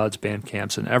 SoundClouds,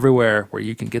 Bandcamps, and everywhere where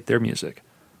you can get their music.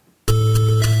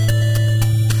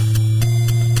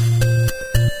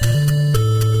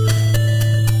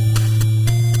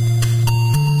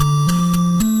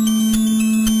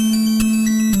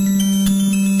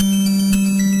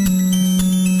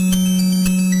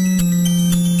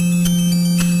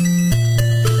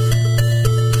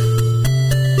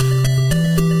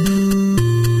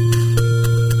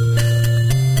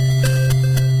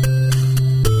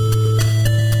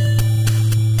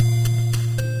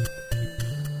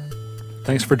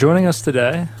 Thanks for joining us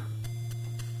today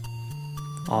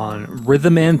on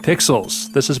Rhythm and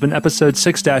Pixels. This has been episode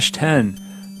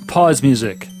 6-10. Pause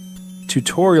music,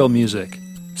 tutorial music,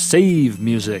 save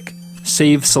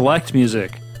select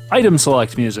music, item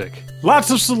select music.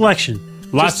 Lots of selection.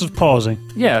 Lots of pausing.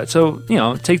 Yeah, so,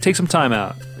 take some time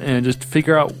out and just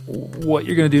figure out what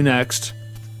you're going to do next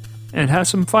and have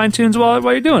some fine tunes while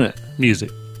you're doing it. Music.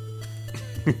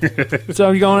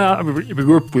 So you're going out.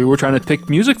 We were trying to pick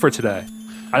music for today.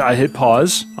 I hit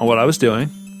pause on what I was doing.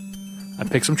 I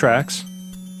picked some tracks,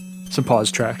 some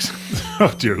pause tracks,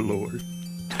 Oh, dear Lord.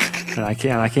 and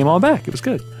I came all back. It was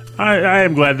good. I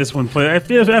am glad this one played.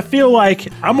 I feel like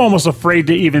I'm almost afraid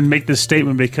to even make this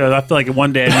statement because I feel like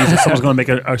one day someone's going to make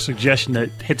a suggestion that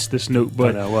hits this note.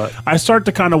 But I know what. I start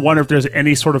to kind of wonder if there's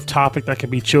any sort of topic that can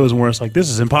be chosen where it's like, this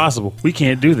is impossible. We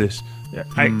can't do this.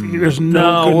 There's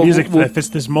no good music that fits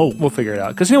this mold. We'll figure it out.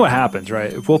 Because you know what happens,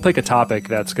 right? If we'll pick a topic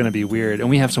that's going to be weird, and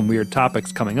we have some weird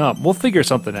topics coming up, we'll figure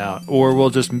something out, or we'll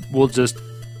just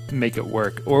make it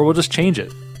work, or we'll just change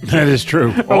it. That is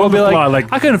true. Or we'll be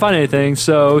like, I couldn't find anything,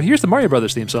 so here's the Mario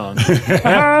Brothers theme song.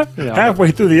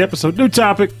 halfway through the episode, new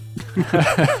topic.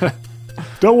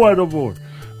 Don't want no more.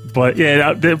 But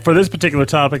yeah, for this particular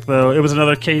topic, though, it was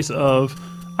another case of,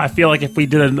 I feel like if we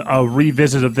did a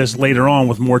revisit of this later on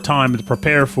with more time to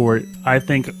prepare for it, I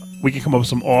think we could come up with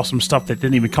some awesome stuff that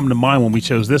didn't even come to mind when we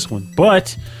chose this one.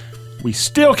 But we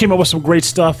still came up with some great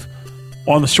stuff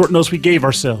on the short notes we gave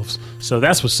ourselves. So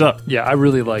that's what's up. Yeah, I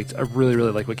really liked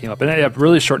what came up. And yeah,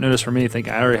 really short notice for me,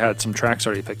 thinking I already had some tracks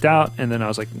already picked out, and then I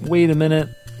was like, wait a minute,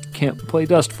 can't play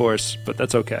Dust Force, but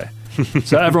that's okay.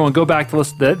 So everyone go back to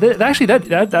listen. Actually,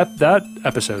 that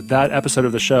episode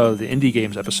of the show, the indie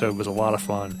games episode, was a lot of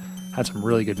fun. Had some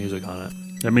really good music on it.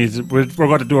 That means we're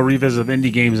going to do a revisit of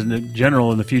indie games in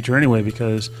general in the future anyway,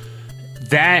 because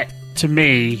that, to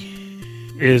me,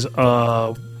 is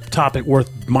a topic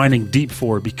worth mining deep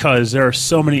for, because there are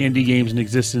so many indie games in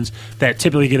existence that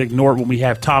typically get ignored when we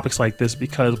have topics like this,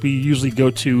 because we usually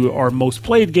go to our most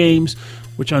played games,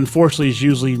 which unfortunately is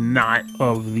usually not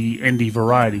of the indie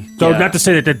variety. Though not to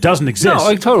say that doesn't exist.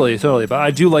 No, totally. But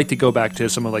I do like to go back to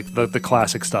some of like the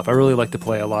classic stuff. I really like to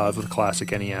play a lot of the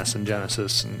classic NES and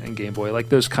Genesis and Game Boy, like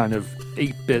those kind of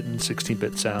 8-bit and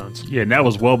 16-bit sounds. Yeah, and that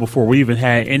was well before we even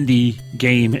had indie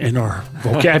game in our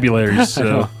vocabularies.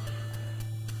 So.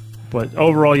 But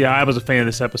overall, yeah, I was a fan of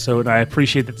this episode, and I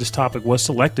appreciate that this topic was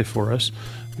selected for us,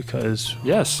 because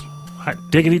yes,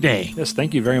 diggity day. Yes,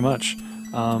 thank you very much.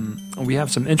 We have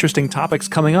some interesting topics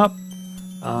coming up.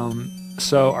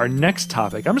 So our next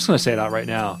topic, I'm just going to say it out right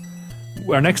now.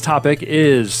 Our next topic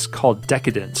is called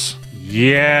Decadence.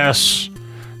 Yes,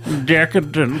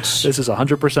 Decadence. This is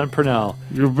 100% Purnell.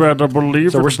 You better believe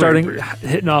it. So we're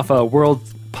hitting off a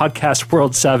podcast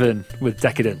World 7 with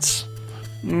Decadence.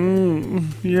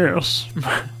 Yes.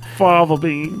 Fava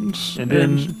beans and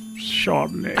then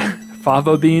Chardonnay.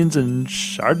 Fava beans and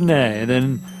Chardonnay. And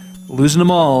then losing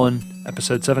them all in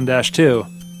episode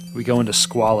 7-2. We go into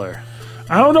squalor.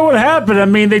 I don't know what happened. I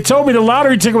mean, they told me the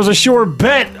lottery ticket was a sure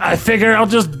bet. I figure I'll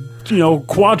just,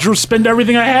 spend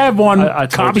everything I have on I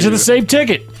told copies of you. the same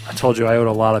ticket. I told you I owed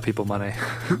a lot of people money.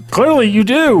 Clearly you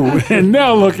do. And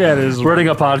now look at it. Running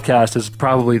a podcast is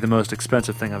probably the most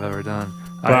expensive thing I've ever done.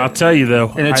 But I'll tell you, though.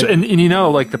 And it's and the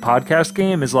podcast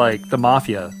game is like the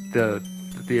mafia, the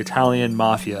Italian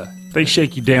mafia. They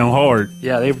shake you down hard.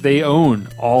 Yeah, they own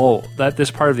all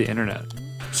this part of the internet.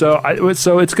 So it's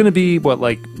going to be what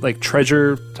like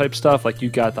treasure type stuff, like you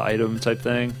got the item type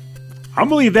thing. I'm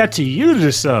gonna leave that to you to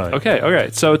decide. Okay.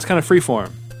 So it's kind of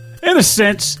freeform. In a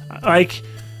sense, like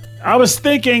I was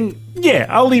thinking, yeah,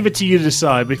 I'll leave it to you to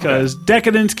decide because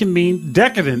decadence can mean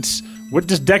decadence. What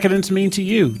does decadence mean to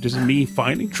you? Does it mean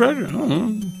finding treasure? I don't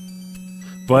know.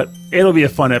 But it'll be a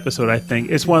fun episode, I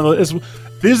think. It's one of those.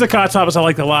 These are the kind of topics I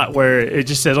like a lot, where it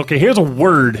just says, "Okay, here's a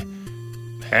word.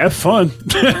 Have fun.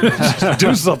 Just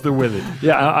do something with it."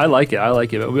 Yeah, I like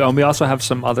it. But we also have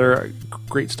some other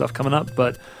great stuff coming up.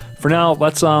 But for now,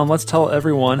 let's tell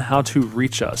everyone how to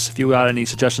reach us. If you got any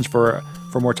suggestions for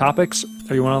more topics,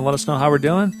 or you want to let us know how we're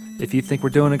doing, if you think we're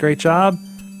doing a great job,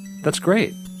 that's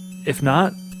great. If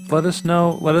not, let us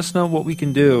know. Let us know what we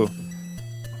can do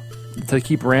to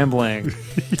keep rambling.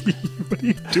 What are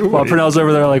you doing? While Pernell's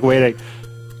over there, like waiting.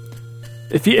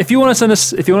 If you want to send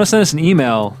us an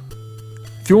email,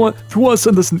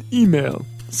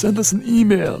 send us an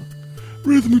email.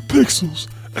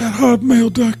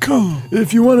 rhythmandpixels@hotmail.com.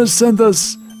 If you want to send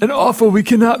us an offer we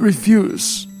cannot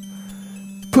refuse,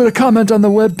 put a comment on the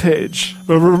webpage.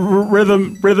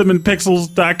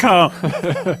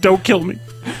 rhythmandpixels.com. Don't kill me.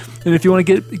 And if you want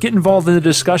to get involved in the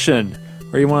discussion,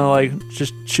 or you want to like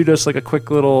just shoot us like a quick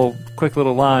little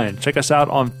line, check us out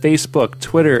on Facebook,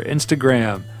 Twitter,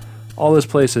 Instagram, all those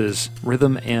places.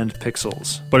 Rhythm and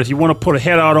Pixels. But if you want to put a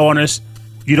head out on us,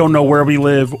 you don't know where we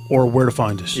live or where to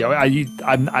find us. Yeah,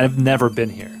 I've never been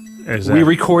here. Exactly. We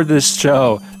record this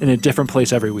show in a different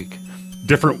place every week.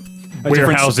 Different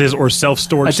warehouses or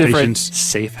self-storage A different stations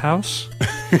safe house,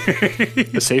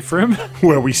 a safe room,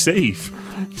 where we save.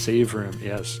 save room.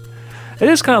 Yes, it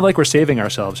is kind of like we're saving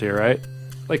ourselves here, right?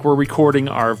 Like we're recording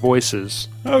our voices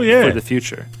Oh, yeah. for the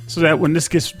future. So that when this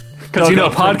gets... Because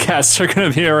podcasts are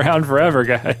going to be around forever,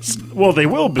 guys. Well, they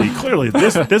will be, clearly.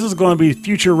 This is going to be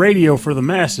future radio for the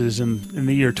masses in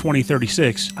the year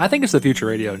 2036. I think it's the future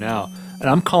radio now, and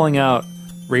I'm calling out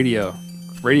radio.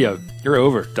 Radio, you're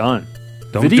over, done.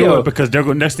 Don't do it, because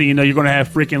next thing you know, you're going to have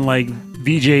freaking like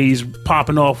VJs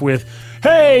popping off with,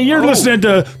 "Hey, you're listening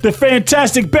to the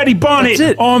fantastic Betty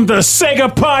Bonnet on the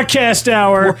Sega Podcast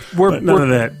Hour." None of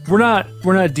that. We're not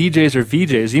DJs or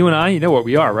VJs. You and I, you know what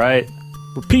we are, right?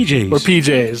 We're PJs. We're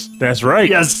PJs. That's right.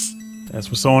 Yes, That's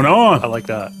what's going on I like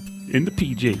that. in the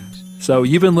PJs. So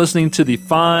you've been listening to the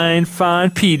fine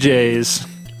PJs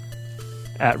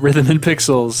at Rhythm and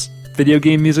Pixels Video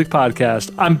Game Music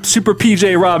Podcast. I'm Super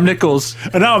PJ Rob Nichols.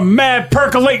 And I'm mad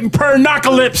percolating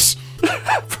pernocalypse.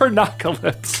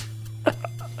 Pernocalypse.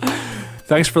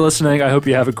 Thanks for listening. I hope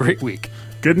you have a great week.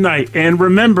 Good night. And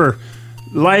remember,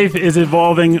 life is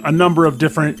involving a number of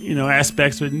different,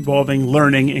 aspects involving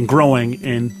learning and growing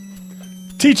and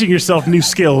teaching yourself new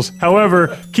skills.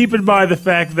 However, keep in mind the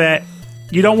fact that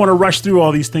you don't want to rush through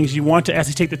all these things. You want to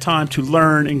actually take the time to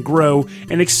learn and grow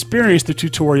and experience the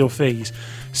tutorial phase.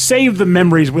 Save the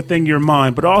memories within your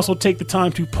mind, but also take the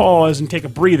time to pause and take a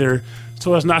breather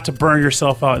so as not to burn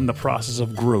yourself out in the process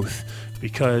of growth.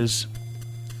 Because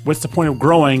what's the point of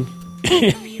growing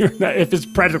if it's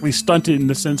practically stunted in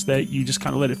the sense that you just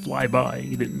kind of let it fly by?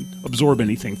 You didn't absorb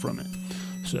anything from it.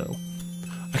 So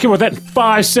I came with that in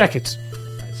 5 seconds.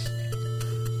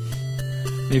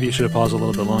 Maybe you should have paused a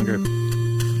little bit longer.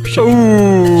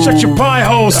 Shut your pie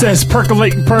hole, says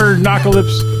percolating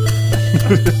pernocalypse.